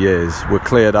last 2 years were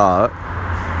cleared out,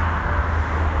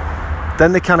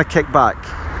 then they kind of kicked back.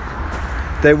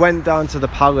 They went down to the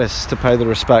palace to pay the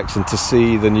respects and to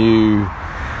see the new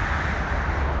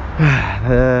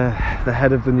the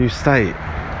head of the new state,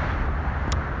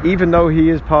 even though he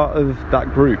is part of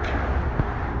that group.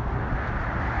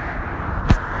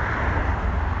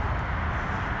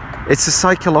 It's a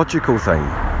psychological thing.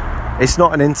 It's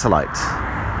not an intellect.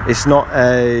 It's not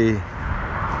a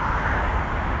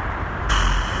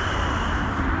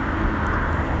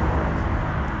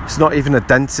it's not even a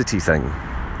density thing.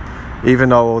 Even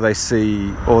though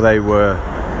all they were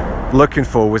looking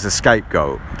for was a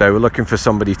scapegoat. They were looking for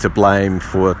somebody to blame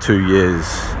for 2 years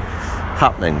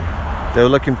happening. They were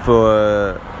looking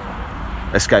for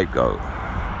a scapegoat.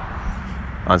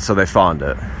 And so they found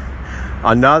it.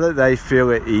 And now that they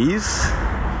feel at ease,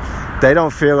 they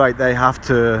don't feel like they have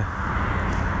to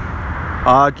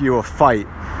argue or fight,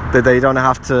 that they don't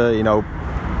have to,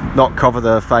 not cover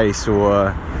their face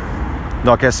or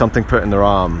not get something put in their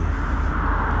arm.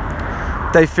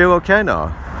 They feel okay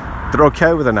now. They're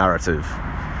okay with the narrative.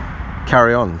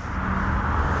 Carry on.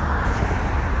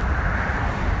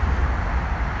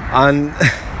 And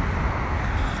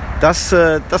that's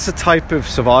a type of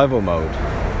survival mode.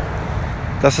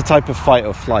 That's a type of fight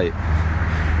or flight.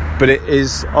 But it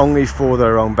is only for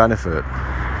their own benefit.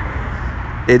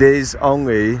 It is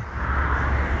only,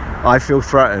 I feel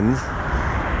threatened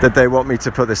that they want me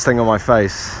to put this thing on my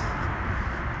face.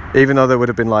 Even though they would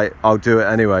have been like, I'll do it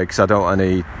anyway because I don't want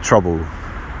any trouble.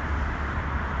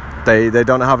 They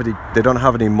don't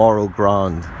have any moral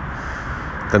ground.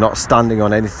 They're not standing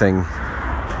on anything.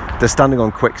 They're standing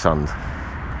on quicksand.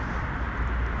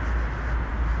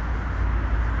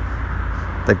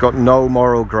 They've got no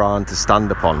moral ground to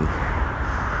stand upon,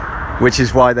 which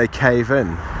is why they cave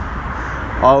in.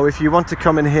 Oh, if you want to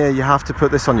come in here, you have to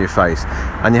put this on your face,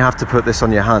 and you have to put this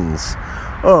on your hands.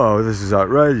 Oh, this is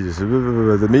outrageous.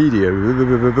 The media.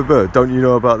 Don't you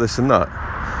know about this and that?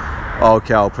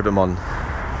 Okay, I'll put them on.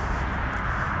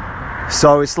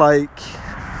 So it's like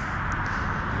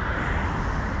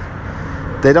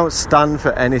they don't stand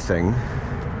for anything.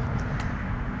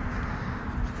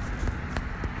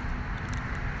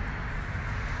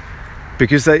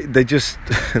 Because they just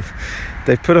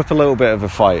they put up a little bit of a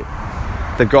fight.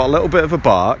 They've got a little bit of a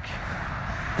bark,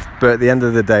 but at the end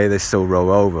of the day they still roll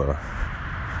over.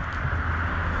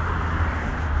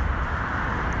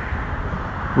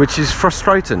 Which is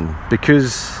frustrating,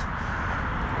 because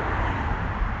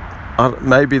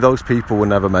maybe those people were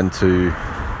never meant to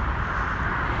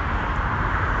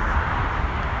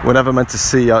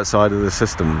see outside of the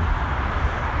system.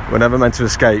 We're never meant to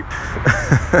escape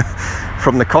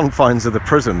from the confines of the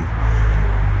prison.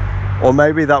 Or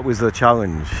maybe that was the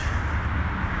challenge.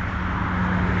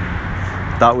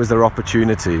 That was their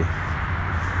opportunity.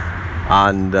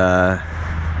 And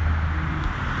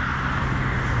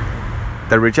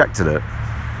they rejected it.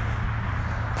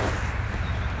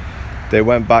 They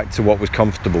went back to what was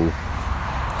comfortable.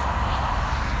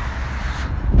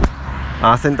 And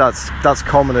I think that's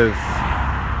common of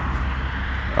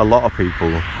a lot of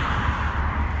people.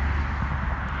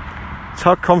 It's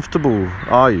how comfortable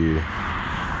are you?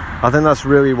 I think that's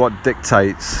really what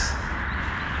dictates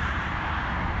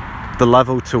the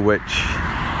level to which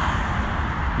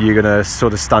you're going to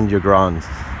sort of stand your ground.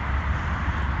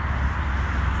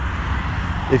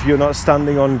 If you're not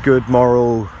standing on good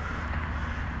moral,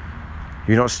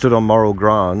 you're not stood on moral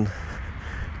ground,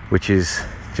 which is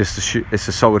just it's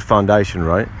a solid foundation,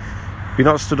 right? If you're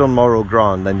not stood on moral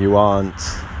ground, then you aren't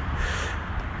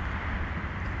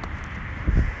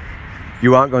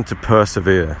going to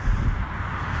persevere.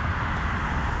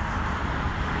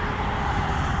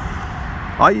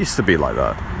 I used to be like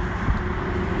that.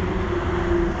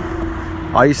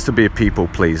 I used to be a people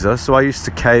pleaser, so I used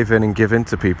to cave in and give in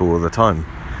to people all the time,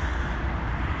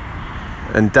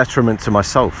 in detriment to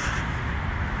myself.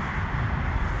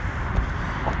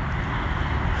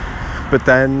 But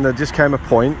then there just came a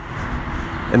point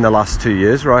in the last 2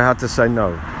 years where I had to say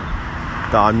no,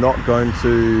 that I'm not going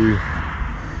to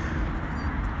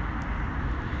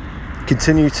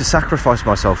continue to sacrifice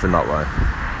myself in that way,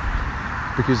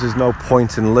 because there's no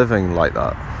point in living like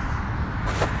that,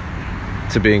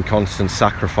 to be in constant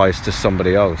sacrifice to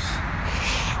somebody else.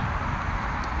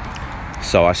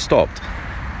 So I stopped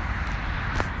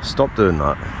doing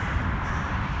that,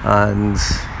 and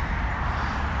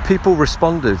people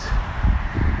responded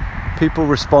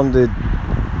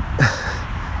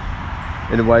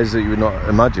in ways that you would not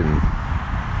imagine.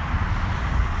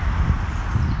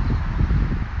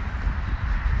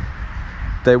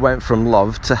 They went from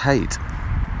love to hate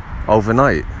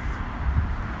overnight,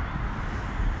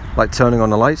 like turning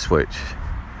on a light switch.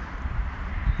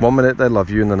 One minute they love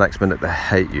you and the next minute they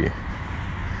hate you,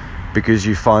 because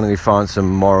you finally find some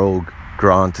moral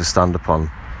ground to stand upon,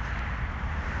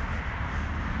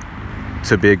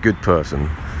 to be a good person,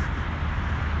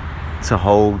 to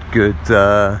hold good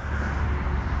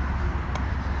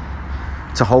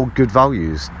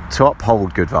values, to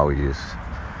uphold good values,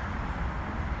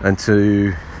 and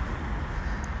to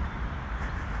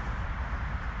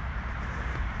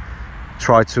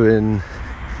try to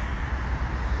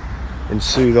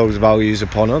ensue those values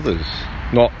upon others,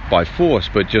 not by force,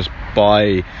 but just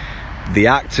by the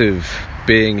act of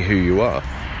being who you are,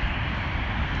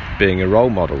 being a role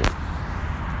model.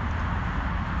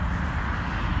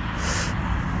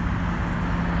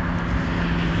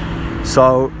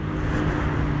 So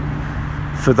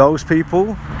for those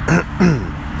people,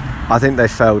 I think they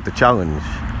failed the challenge.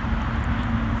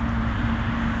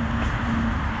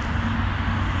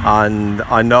 And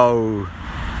I know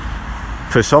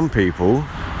for some people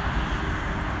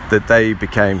that they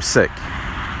became sick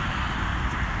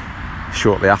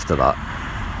shortly after that,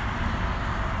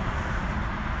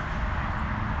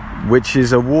 which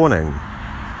is a warning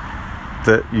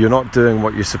that you're not doing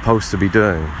what you're supposed to be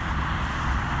doing,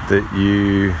 that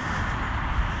you're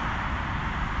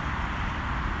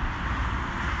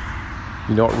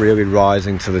not really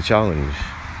rising to the challenge.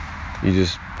 You're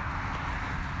just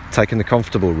taking the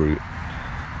comfortable route,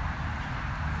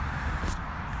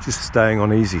 just staying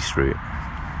on easy street.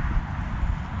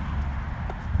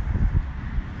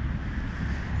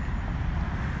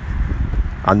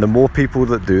 And the more people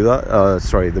that do that,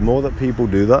 the more that people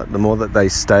do that, the more that they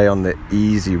stay on the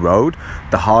easy road,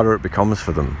 the harder it becomes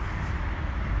for them.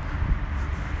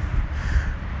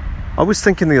 I was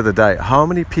thinking the other day, how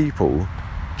many people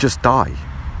just die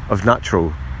of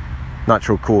natural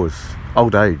cause,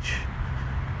 old age?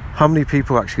 How many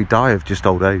people actually die of just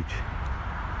old age?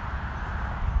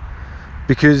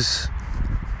 Because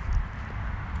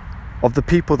of the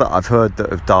people that I've heard that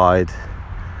have died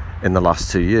in the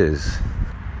last 2 years,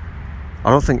 I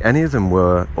don't think any of them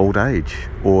were old age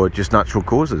or just natural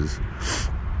causes.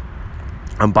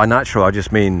 And by natural, I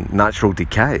just mean natural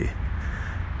decay,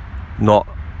 not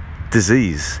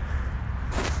disease.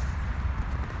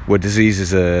 Where disease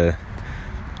is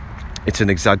it's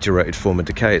an exaggerated form of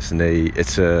decay.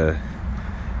 It's a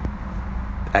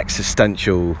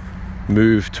existential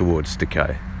move towards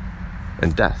decay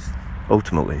and death,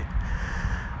 ultimately.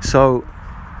 So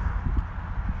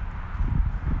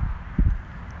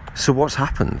what's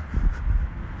happened?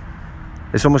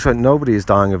 It's almost like nobody is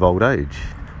dying of old age.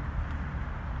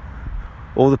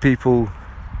 All the people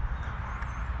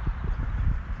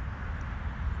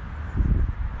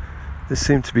that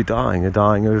seem to be dying are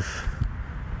dying of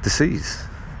disease,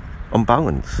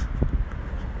 unbalance.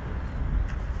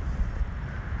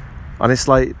 And it's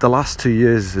like the last 2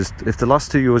 years, if the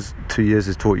last 2 years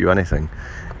has taught you anything,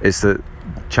 it's that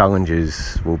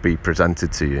challenges will be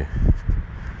presented to you.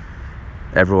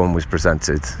 Everyone was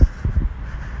presented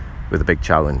with a big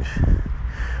challenge.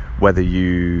 Whether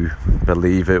you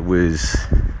believe it was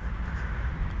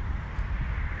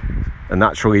a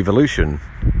natural evolution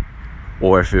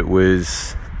or if it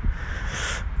was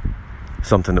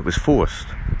something that was forced.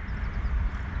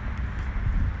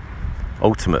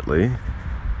 Ultimately,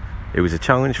 it was a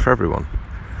challenge for everyone.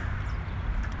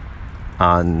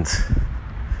 And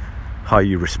how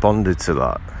you responded to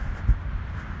that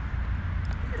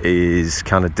is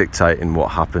kind of dictating what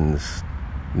happens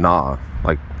now,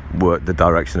 like what the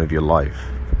direction of your life.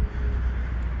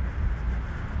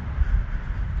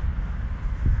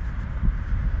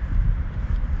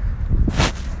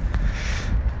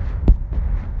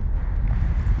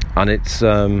 And it's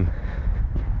I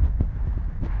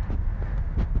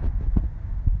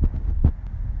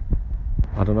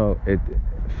don't know,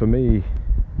 for me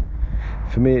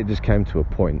it just came to a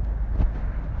point.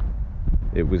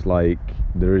 It was like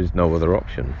there is no other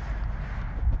option.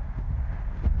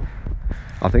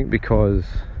 I think because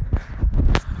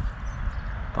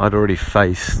I'd already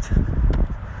faced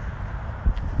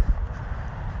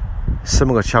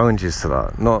similar challenges to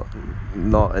that, not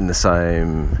in the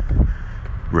same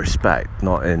respect,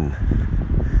 not the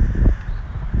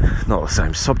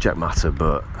same subject matter,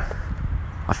 but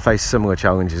I faced similar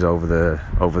challenges over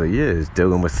the years,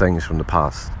 dealing with things from the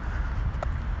past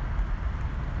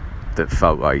that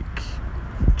felt like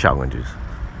challenges.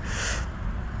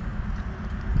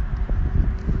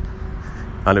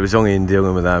 And it was only in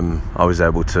dealing with them I was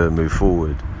able to move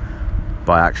forward.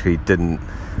 But I actually didn't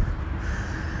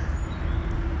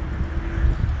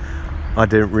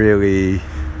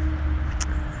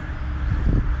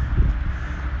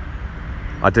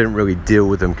really deal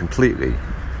with them completely,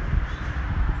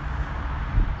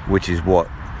 which is what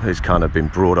has kind of been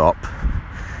brought up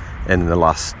in the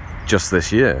last, just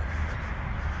this year.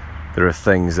 There are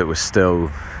things that were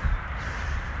still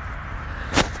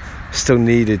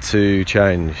needed to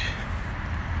change,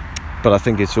 but I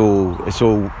think it's all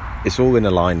in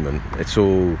alignment. It's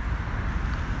all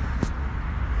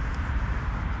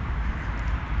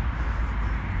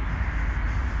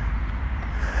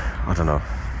I don't know.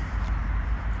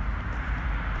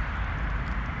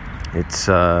 It's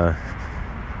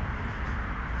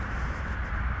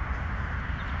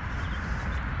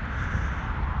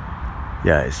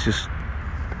it's just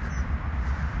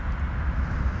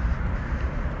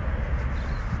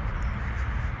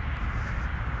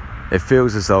it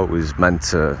feels as though it was meant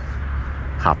to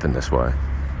happen this way.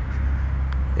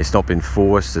 It's not been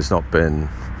forced, it's not been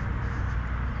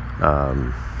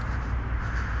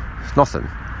it's nothing.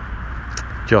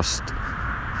 Just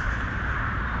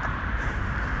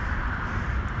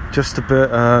a bit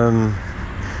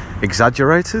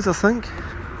exaggerated, I think.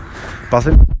 But I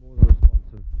think it's more the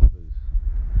response of others,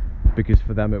 because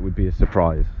for them it would be a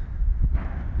surprise.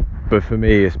 But for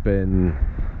me it's been,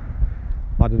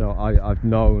 I don't know, I've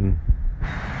known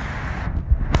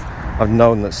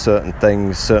that certain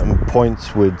things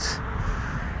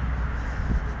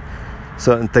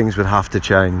would have to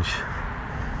change.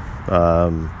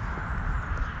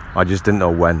 I just didn't know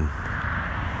when.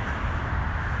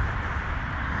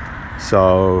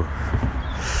 So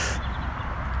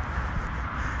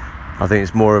I think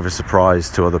it's more of a surprise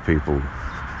to other people,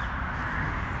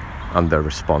 and their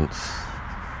response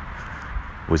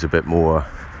was a bit more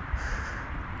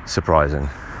surprising.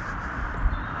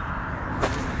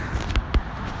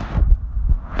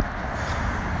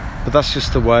 But that's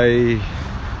just the way,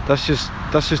 that's just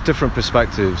different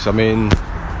perspectives. I mean,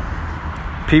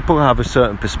 people have a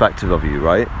certain perspective of you,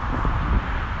 right?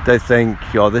 They think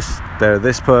they're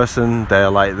this person,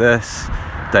 they're like this,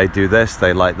 they do this,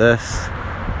 they like this.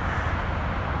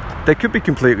 They could be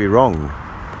completely wrong.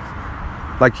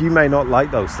 Like, you may not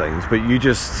like those things, but you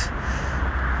just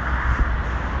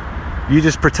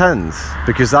pretend,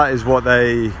 because that is what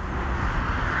they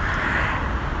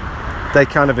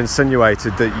kind of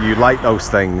insinuated, that you like those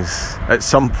things at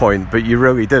some point, but you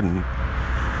really didn't,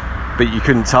 but you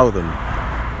couldn't tell them.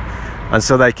 And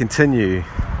so they continue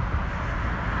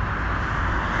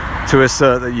to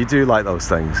assert that you do like those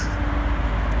things,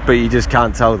 but you just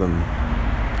can't tell them.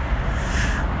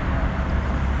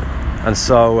 And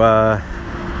so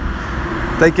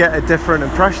they get a different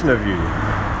impression of you.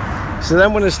 So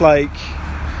then when it's like,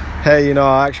 hey,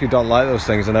 I actually don't like those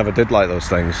things, I never did like those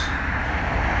things,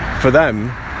 for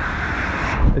them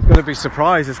it's going to be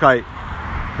surprised. It's like,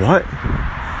 what?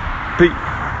 But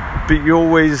you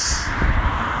always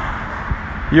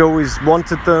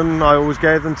wanted them, I always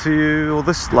gave them to you, all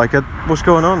this, like, what's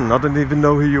going on? I don't even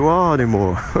know who you are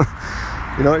anymore.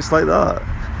 It's like that.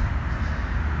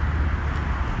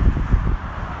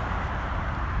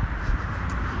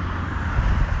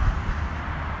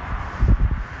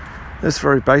 It's a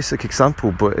very basic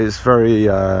example, but it's very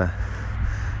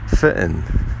fitting.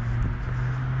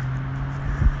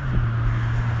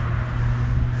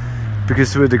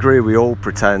 Because to a degree we all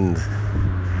pretend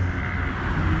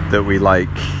that we like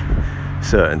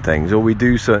certain things, or we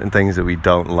do certain things that we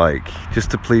don't like, just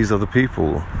to please other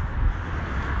people.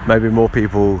 Maybe more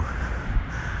people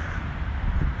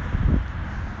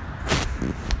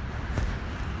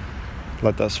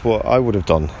like, that's what I would have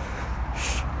done.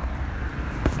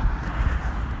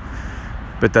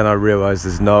 But then I realised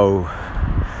there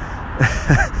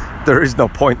is no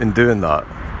point in doing that,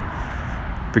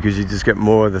 because you just get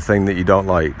more of the thing that you don't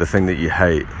like, the thing that you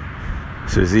hate.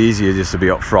 So it's easier just to be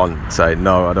upfront and say,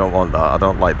 no, I don't want that, I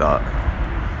don't like that.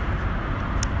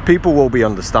 People will be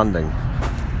understanding.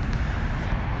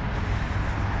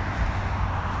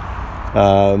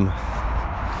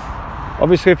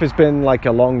 Obviously, if it's been like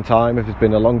a long time, if it's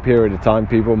been a long period of time,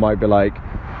 people might be like,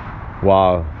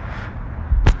 wow,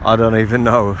 I don't even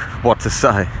know what to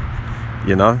say,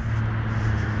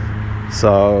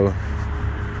 So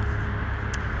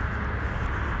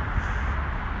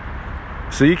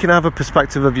you can have a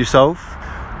perspective of yourself,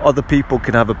 other people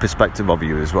can have a perspective of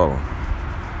you as well.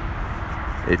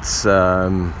 It's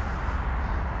all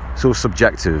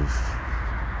subjective.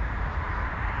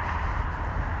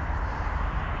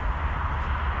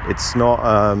 It's not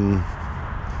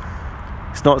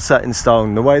set in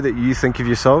stone. The way that you think of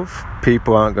yourself,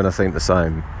 people aren't going to think the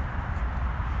same.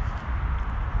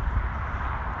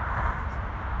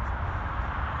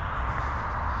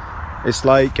 It's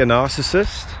like a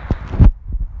narcissist.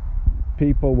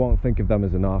 People won't think of them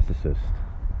as a narcissist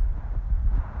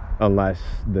unless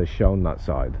they're shown that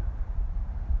side.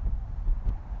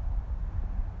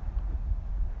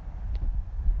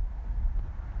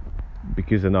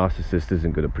 Because a narcissist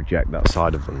isn't going to project that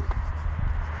side of them.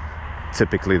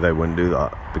 Typically they wouldn't do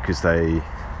that because they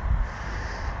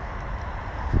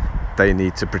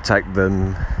need to protect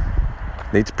themselves,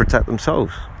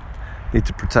 need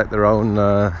to protect their own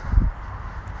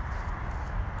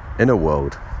inner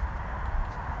world.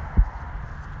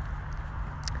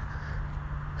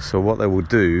 So what they will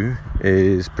do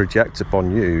is project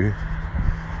upon you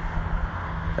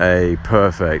a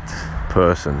perfect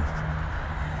person,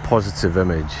 positive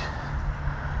image.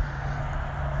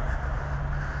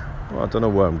 Well, I don't know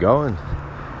where I'm going.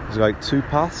 There's like 3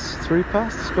 paths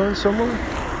going somewhere.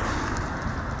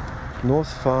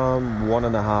 North Farm,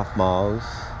 1.5 miles.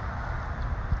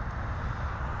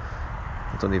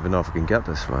 I don't even know if I can get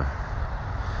this way.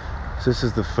 So this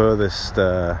is the furthest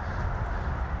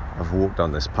I've walked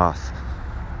on this path.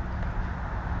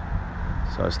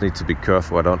 So I just need to be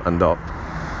careful I don't end up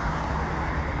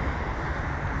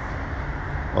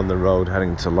on the road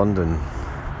heading to London.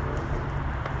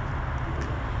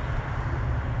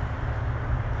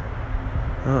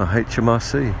 Oh,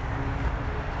 HMRC.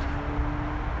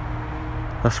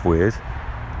 That's weird.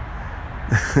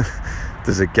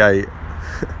 There's a gate.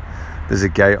 There's a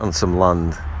gate on some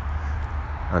land,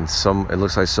 and it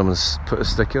looks like someone's put a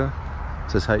sticker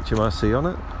that says HMRC on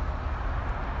it.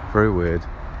 Very weird.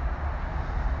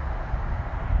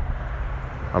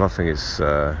 I don't think it's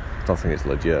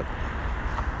legit. I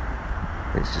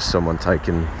think it's just someone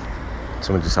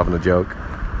just having a joke.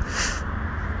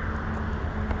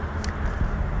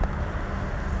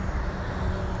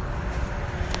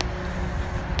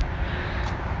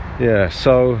 Yeah,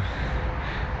 so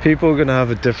people are going to have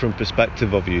a different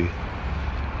perspective of you,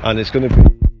 and it's going to be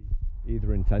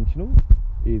either intentional,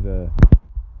 either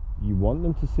you want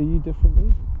them to see you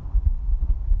differently.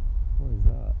 What is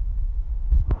that?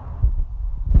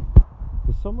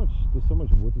 There's so much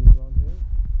woodland around here,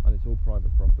 and it's all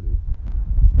private property.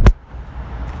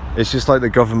 It's just like the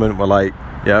government were like,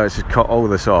 yeah, let's just cut all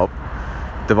this up,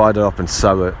 divide it up and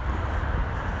sell it.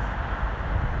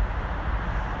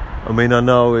 I mean, I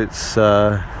know it's,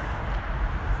 well,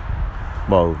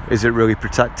 is it really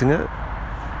protecting it?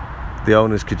 The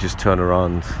owners could just turn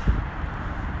around.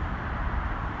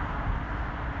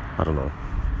 I don't know.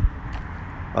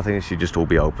 I think it should just all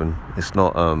be open. It's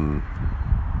not, yeah,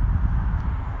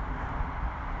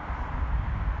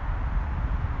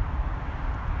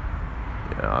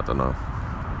 I don't know.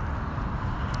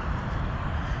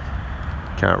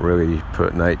 Can't really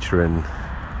put nature in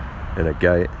a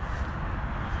gate.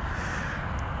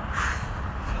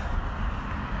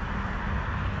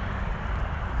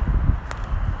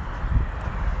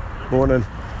 Morning.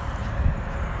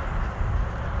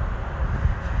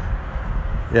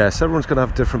 Yeah, so everyone's going to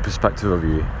have a different perspective of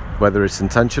you, whether it's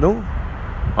intentional,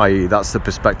 i.e. that's the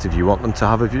perspective you want them to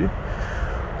have of you,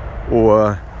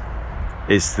 or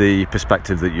it's the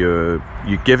perspective that you're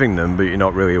giving them but you're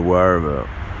not really aware of it.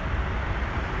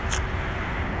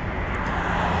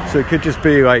 So it could just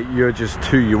be like you're just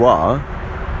who you are,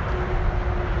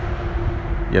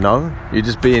 you know, you're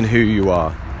just being who you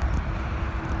are.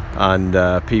 And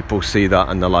people see that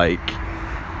and they're like,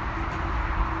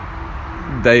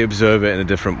 they observe it in a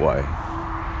different way,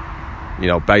 you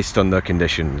know, based on their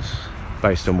conditions,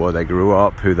 based on where they grew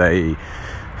up, who they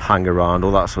hang around,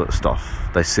 all that sort of stuff.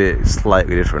 They see it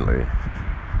slightly differently,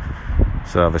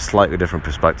 so they have a slightly different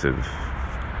perspective.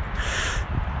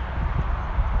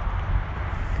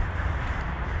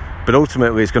 But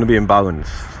ultimately it's going to be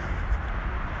imbalanced.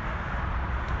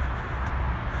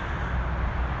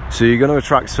 So you're going to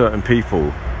attract certain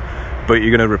people, but you're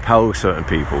going to repel certain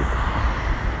people.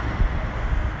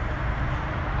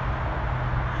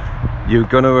 You're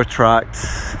going to attract...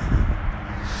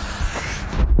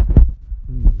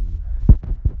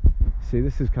 See,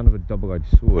 this is kind of a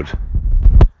double-edged sword.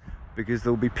 Because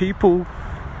there'll be people...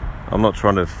 I'm not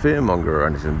trying to fearmonger or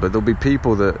anything, but there'll be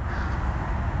people that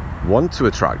want to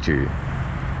attract you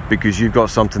because you've got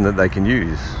something that they can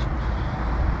use.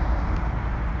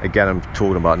 Again, I'm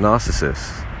talking about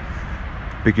narcissists,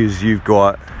 because you've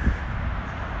got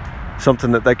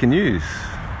something that they can use.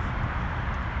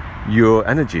 Your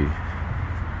energy.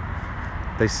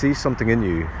 They see something in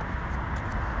you.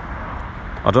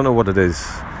 I don't know what it is.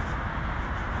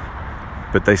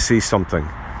 but they see something.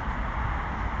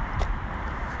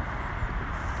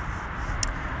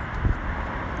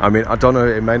 I mean, I don't know,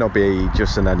 it may not be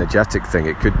just an energetic thing.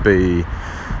 It could be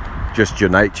just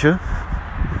your nature.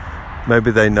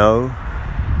 Maybe they know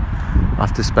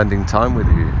after spending time with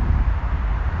you.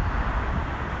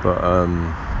 But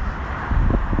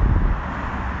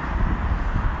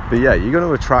yeah, you're going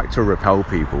to attract or repel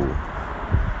people.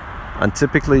 And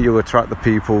typically you'll attract the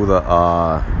people that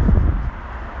are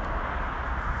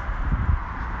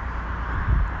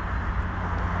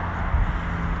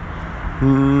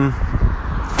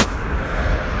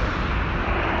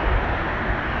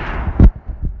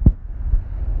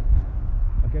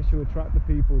you attract the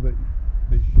people that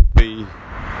should be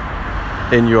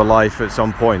in your life at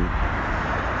some point,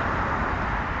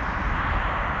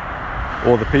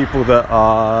 or the people that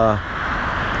are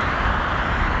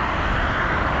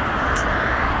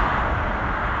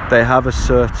they have a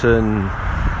certain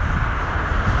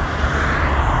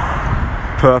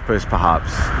purpose,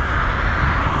 perhaps,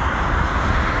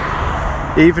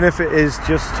 even if it is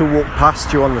just to walk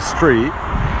past you on the street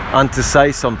and to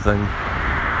say something.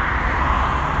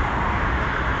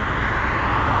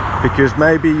 Because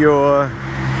maybe you're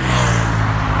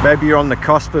on the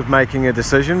cusp of making a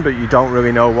decision, but you don't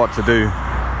really know what to do.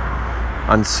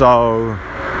 And so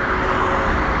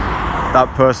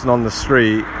that person on the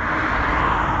street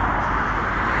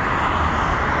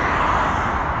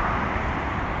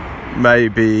may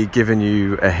be giving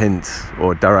you a hint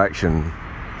or direction.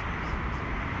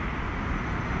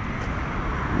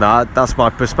 Now, that's my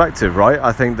perspective, right?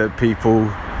 I think that people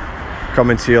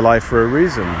come into your life for a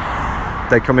reason.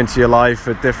 They come into your life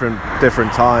at different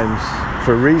times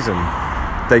for a reason.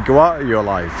 They go out of your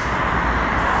life.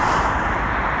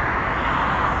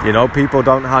 You know, people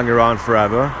don't hang around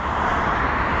forever.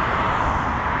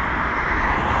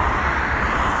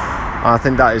 I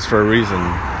think that is for a reason.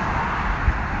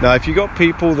 Now, if you got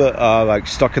people that are like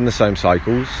stuck in the same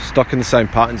cycles, stuck in the same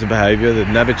patterns of behavior, they've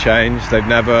never changed,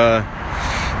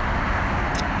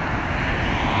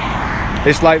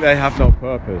 it's like they have no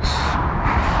purpose.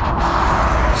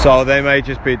 So they may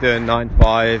just be doing 9 to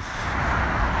 5,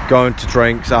 going to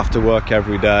drinks after work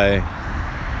every day,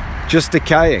 just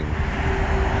decaying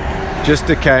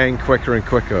quicker and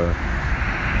quicker.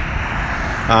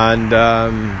 And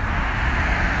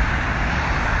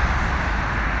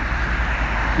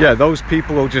yeah, those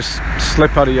people will just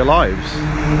slip out of your lives.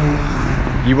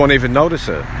 You won't even notice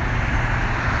it.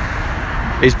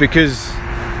 It's because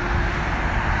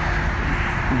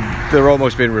they're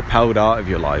almost being repelled out of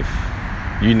your life.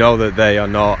 You know that they are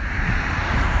not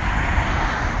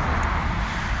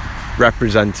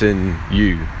representing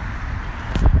you.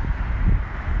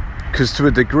 Because to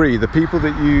a degree, the people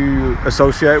that you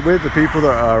associate with, the people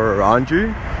that are around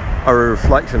you, are a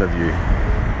reflection of you.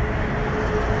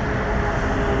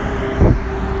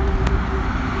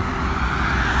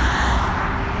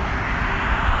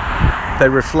 They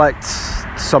reflect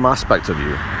some aspect of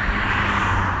you.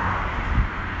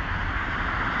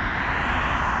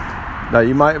 Now,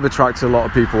 you might have attracted a lot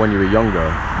of people when you were younger.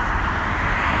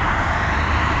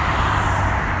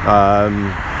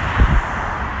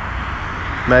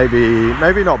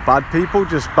 Maybe not bad people,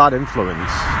 just bad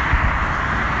influence.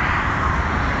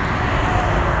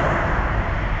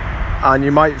 And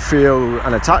you might feel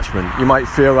an attachment. You might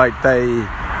feel like they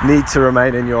need to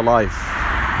remain in your life.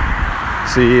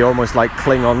 So you almost like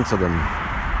cling on to them.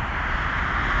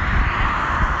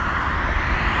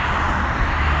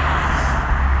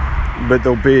 But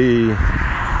there'll be,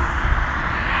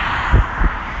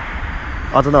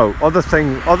 I don't know, other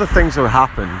things will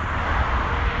happen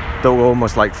that will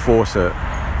almost like force it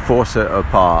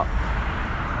apart,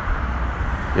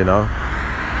 you know.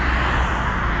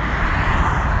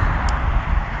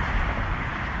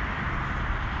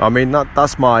 I mean,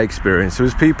 that's my experience. There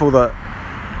was people that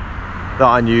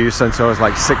I knew since I was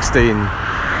like 16,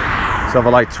 so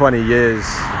over like 20 years,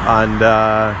 and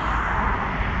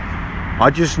I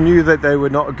just knew that they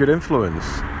were not a good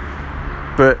influence.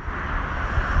 But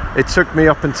it took me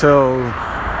up until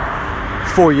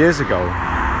 4 years ago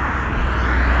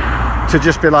to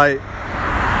just be like,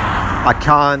 I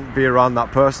can't be around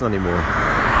that person anymore.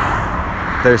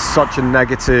 There's such a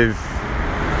negative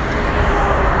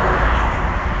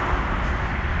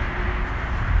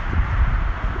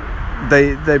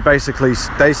they basically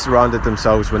surrounded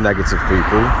themselves with negative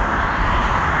people.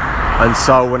 And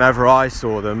so whenever I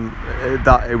saw them,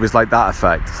 it was like that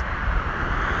effect.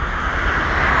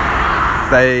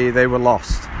 They were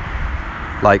lost,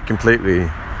 like completely.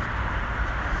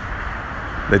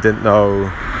 They didn't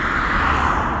know.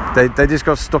 They just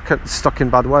got stuck in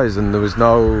bad ways, and there was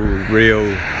no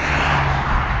real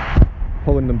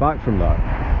pulling them back from that.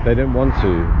 They didn't want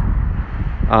to.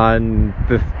 And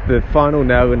the final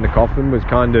nail in the coffin was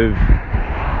kind of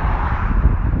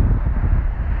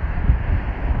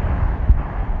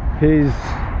his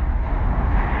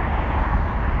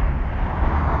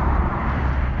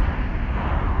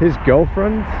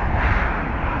girlfriend.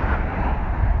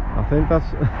 I think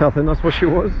that's what she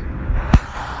was.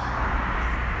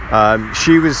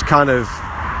 She was kind of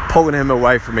pulling him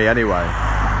away from me anyway.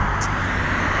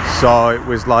 So it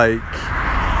was like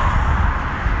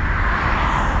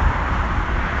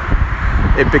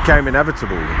it became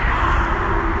inevitable.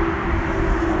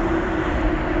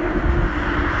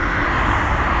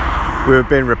 We were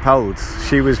being repelled.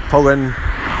 She was pulling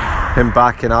him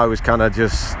back and I was kind of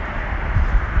just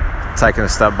taking a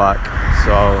step back.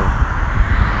 So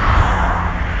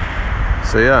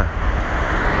yeah.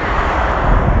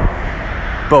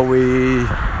 But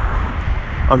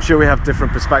I'm sure we have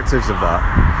different perspectives of that.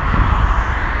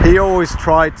 I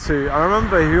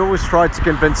remember he always tried to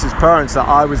convince his parents that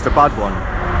I was the bad one.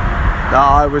 That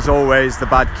I was always the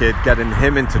bad kid getting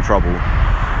him into trouble.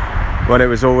 When it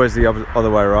was always the other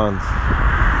way around.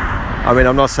 I mean,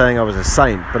 I'm not saying I was a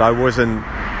saint, but I wasn't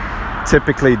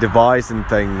typically devising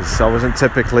things. I wasn't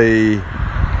typically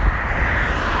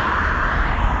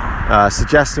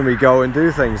suggesting we go and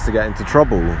do things to get into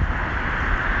trouble.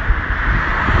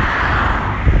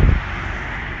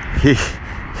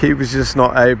 He was just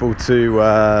not able to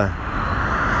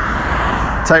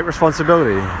take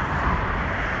responsibility.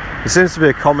 It seems to be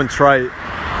a common trait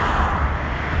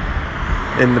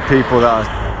in the people that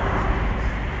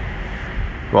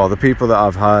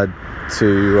I've had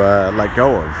to let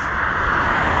go of.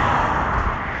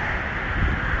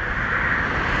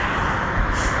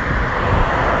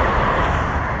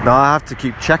 Now I have to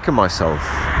keep checking myself.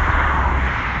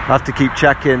 I have to keep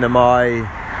checking, am I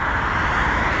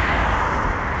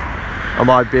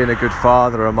being a good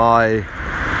father? Am I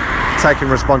taking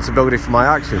responsibility for my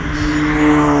actions?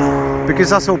 Because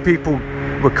that's all people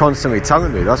were constantly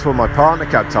telling me. That's what my partner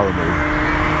kept telling me.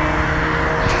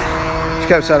 She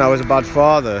kept saying I was a bad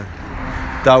father,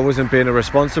 that I wasn't being a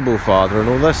responsible father and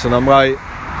all this, and I'm like,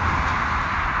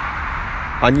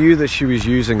 I knew that she was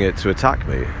using it to attack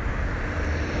me,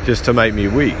 just to make me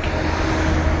weak.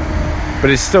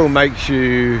 But it still makes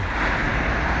you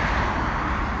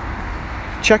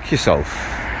check yourself,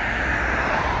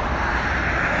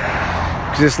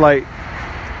 because it's like,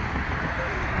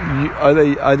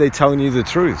 are they telling you the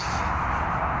truth?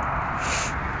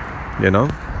 You know?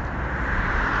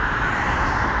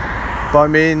 But I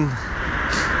mean,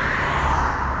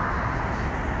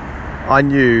 I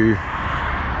knew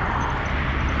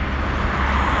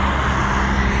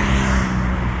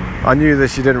that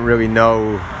she didn't really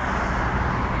know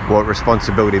what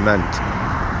responsibility meant,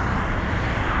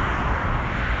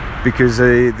 because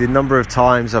the number of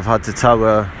times I've had to tell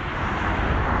her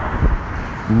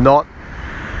not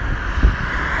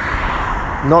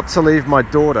to leave my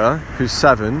daughter, who's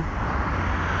 7,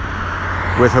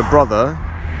 with her brother,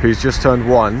 who's just turned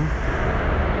 1,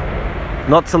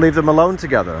 not to leave them alone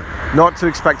together, not to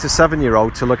expect a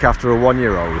 7-year-old to look after a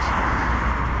 1-year-old,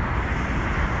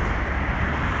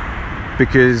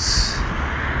 because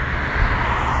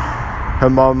her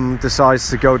mum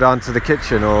decides to go down to the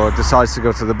kitchen or decides to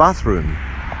go to the bathroom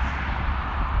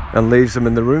and leaves them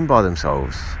in the room by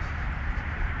themselves.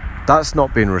 That's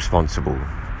not being responsible.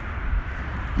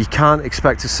 You can't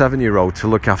expect a 7-year-old to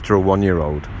look after a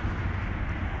 1-year-old.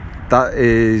 That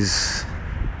is...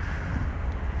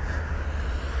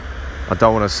 I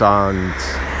don't want to sound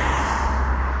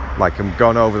like I'm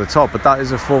going over the top, but that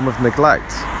is a form of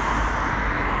neglect.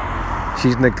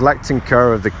 She's neglecting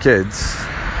care of the kids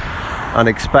and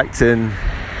expecting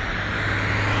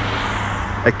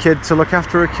a kid to look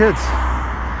after a kid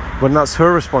when that's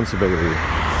her responsibility.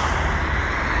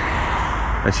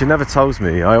 And she never tells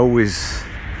me. I always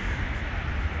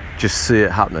just see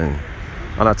it happening.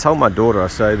 And I tell my daughter, I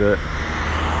say that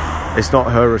it's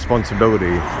not her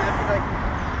responsibility,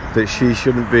 that she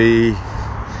shouldn't be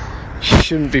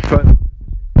put in that position.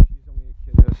 She's only a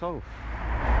kid herself.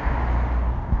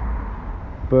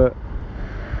 But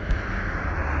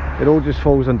it all just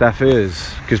falls on deaf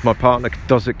ears because my partner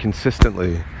does it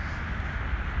consistently.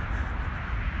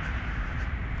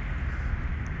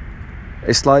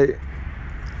 It's like,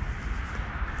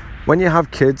 when you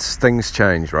have kids, things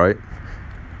change, right?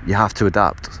 You have to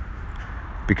adapt,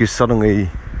 because suddenly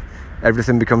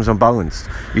everything becomes unbalanced.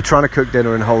 You're trying to cook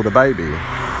dinner and hold a baby.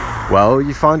 Well,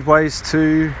 you find ways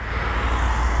to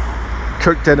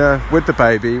cook dinner with the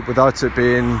baby without it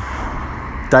being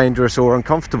dangerous or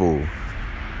uncomfortable.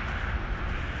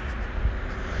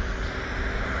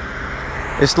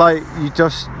 It's like you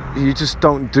just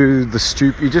don't do the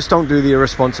stupid. You just don't do the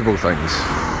irresponsible things.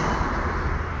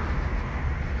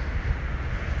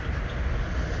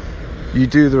 You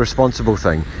do the responsible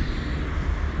thing.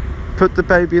 Put the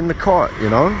baby in the cot, you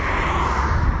know?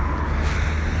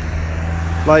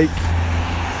 Like,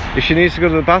 if she needs to go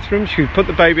to the bathroom, she could put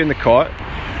the baby in the cot.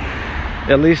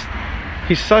 At least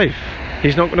he's safe.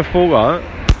 He's not going to fall out.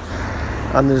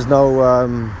 And there's no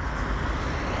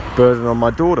burden on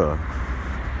my daughter.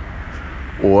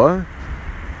 Or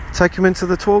take him into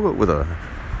the toilet with her.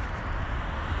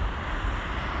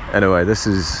 Anyway, this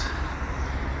is...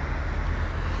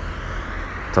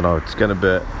 I don't know, it's getting a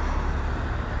bit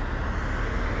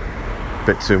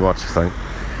too much, I think.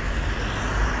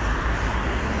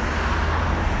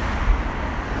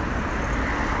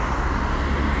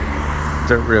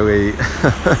 Don't really...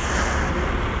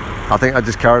 I think I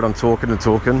just carried on talking, and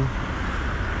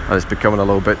it's becoming a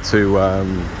little bit too...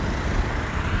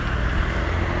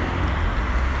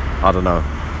 I don't know,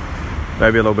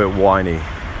 maybe a little bit whiny,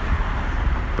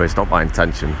 but it's not my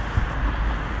intention.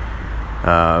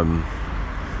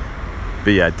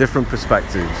 But yeah, different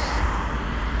perspectives.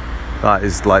 That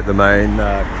is like the main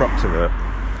crux of it.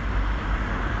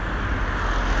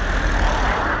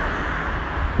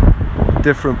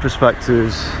 Different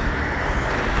perspectives.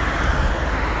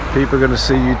 People are going to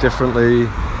see you differently.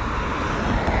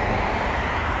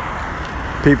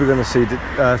 People are going to see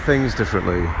things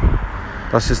differently.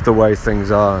 That's just the way things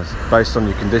are. It's based on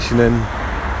your conditioning.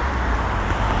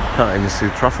 Can't even see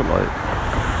the traffic light.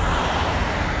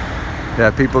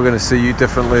 Yeah, people are going to see you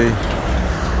differently.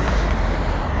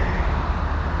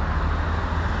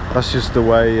 That's just the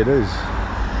way it is.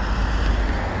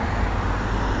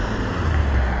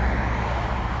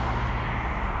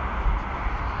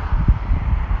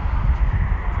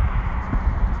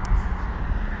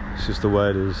 It's just the way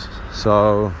it is.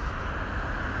 So,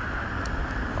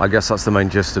 I guess that's the main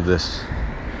gist of this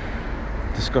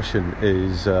discussion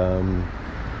is... what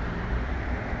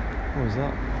was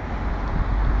that?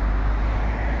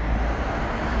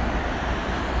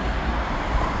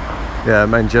 Yeah,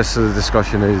 main gist of the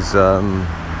discussion is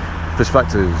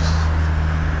perspectives.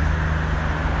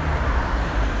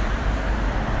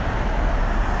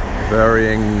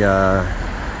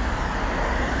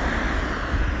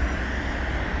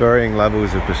 Varying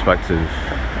levels of perspective.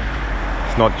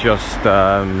 It's not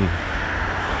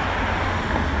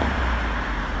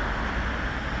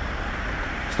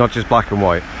just black and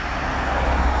white,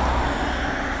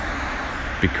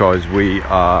 because we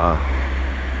are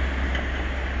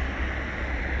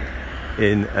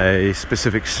in a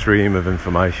specific stream of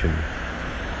information.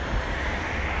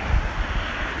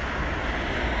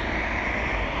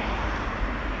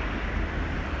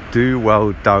 Do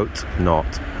well, doubt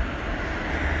not.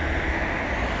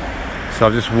 So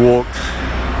I've just walked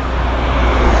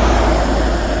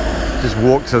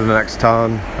to the next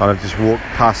town, and I've just walked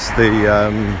past the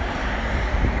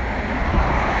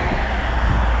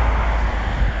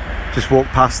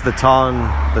town.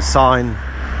 The sign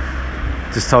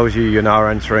just tells you you're now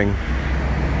entering.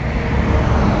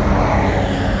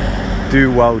 Do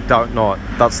well, doubt not.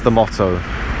 That's the motto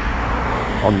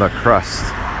on the crest.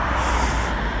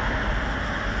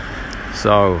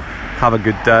 So have a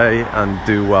good day and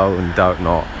do well and doubt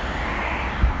not.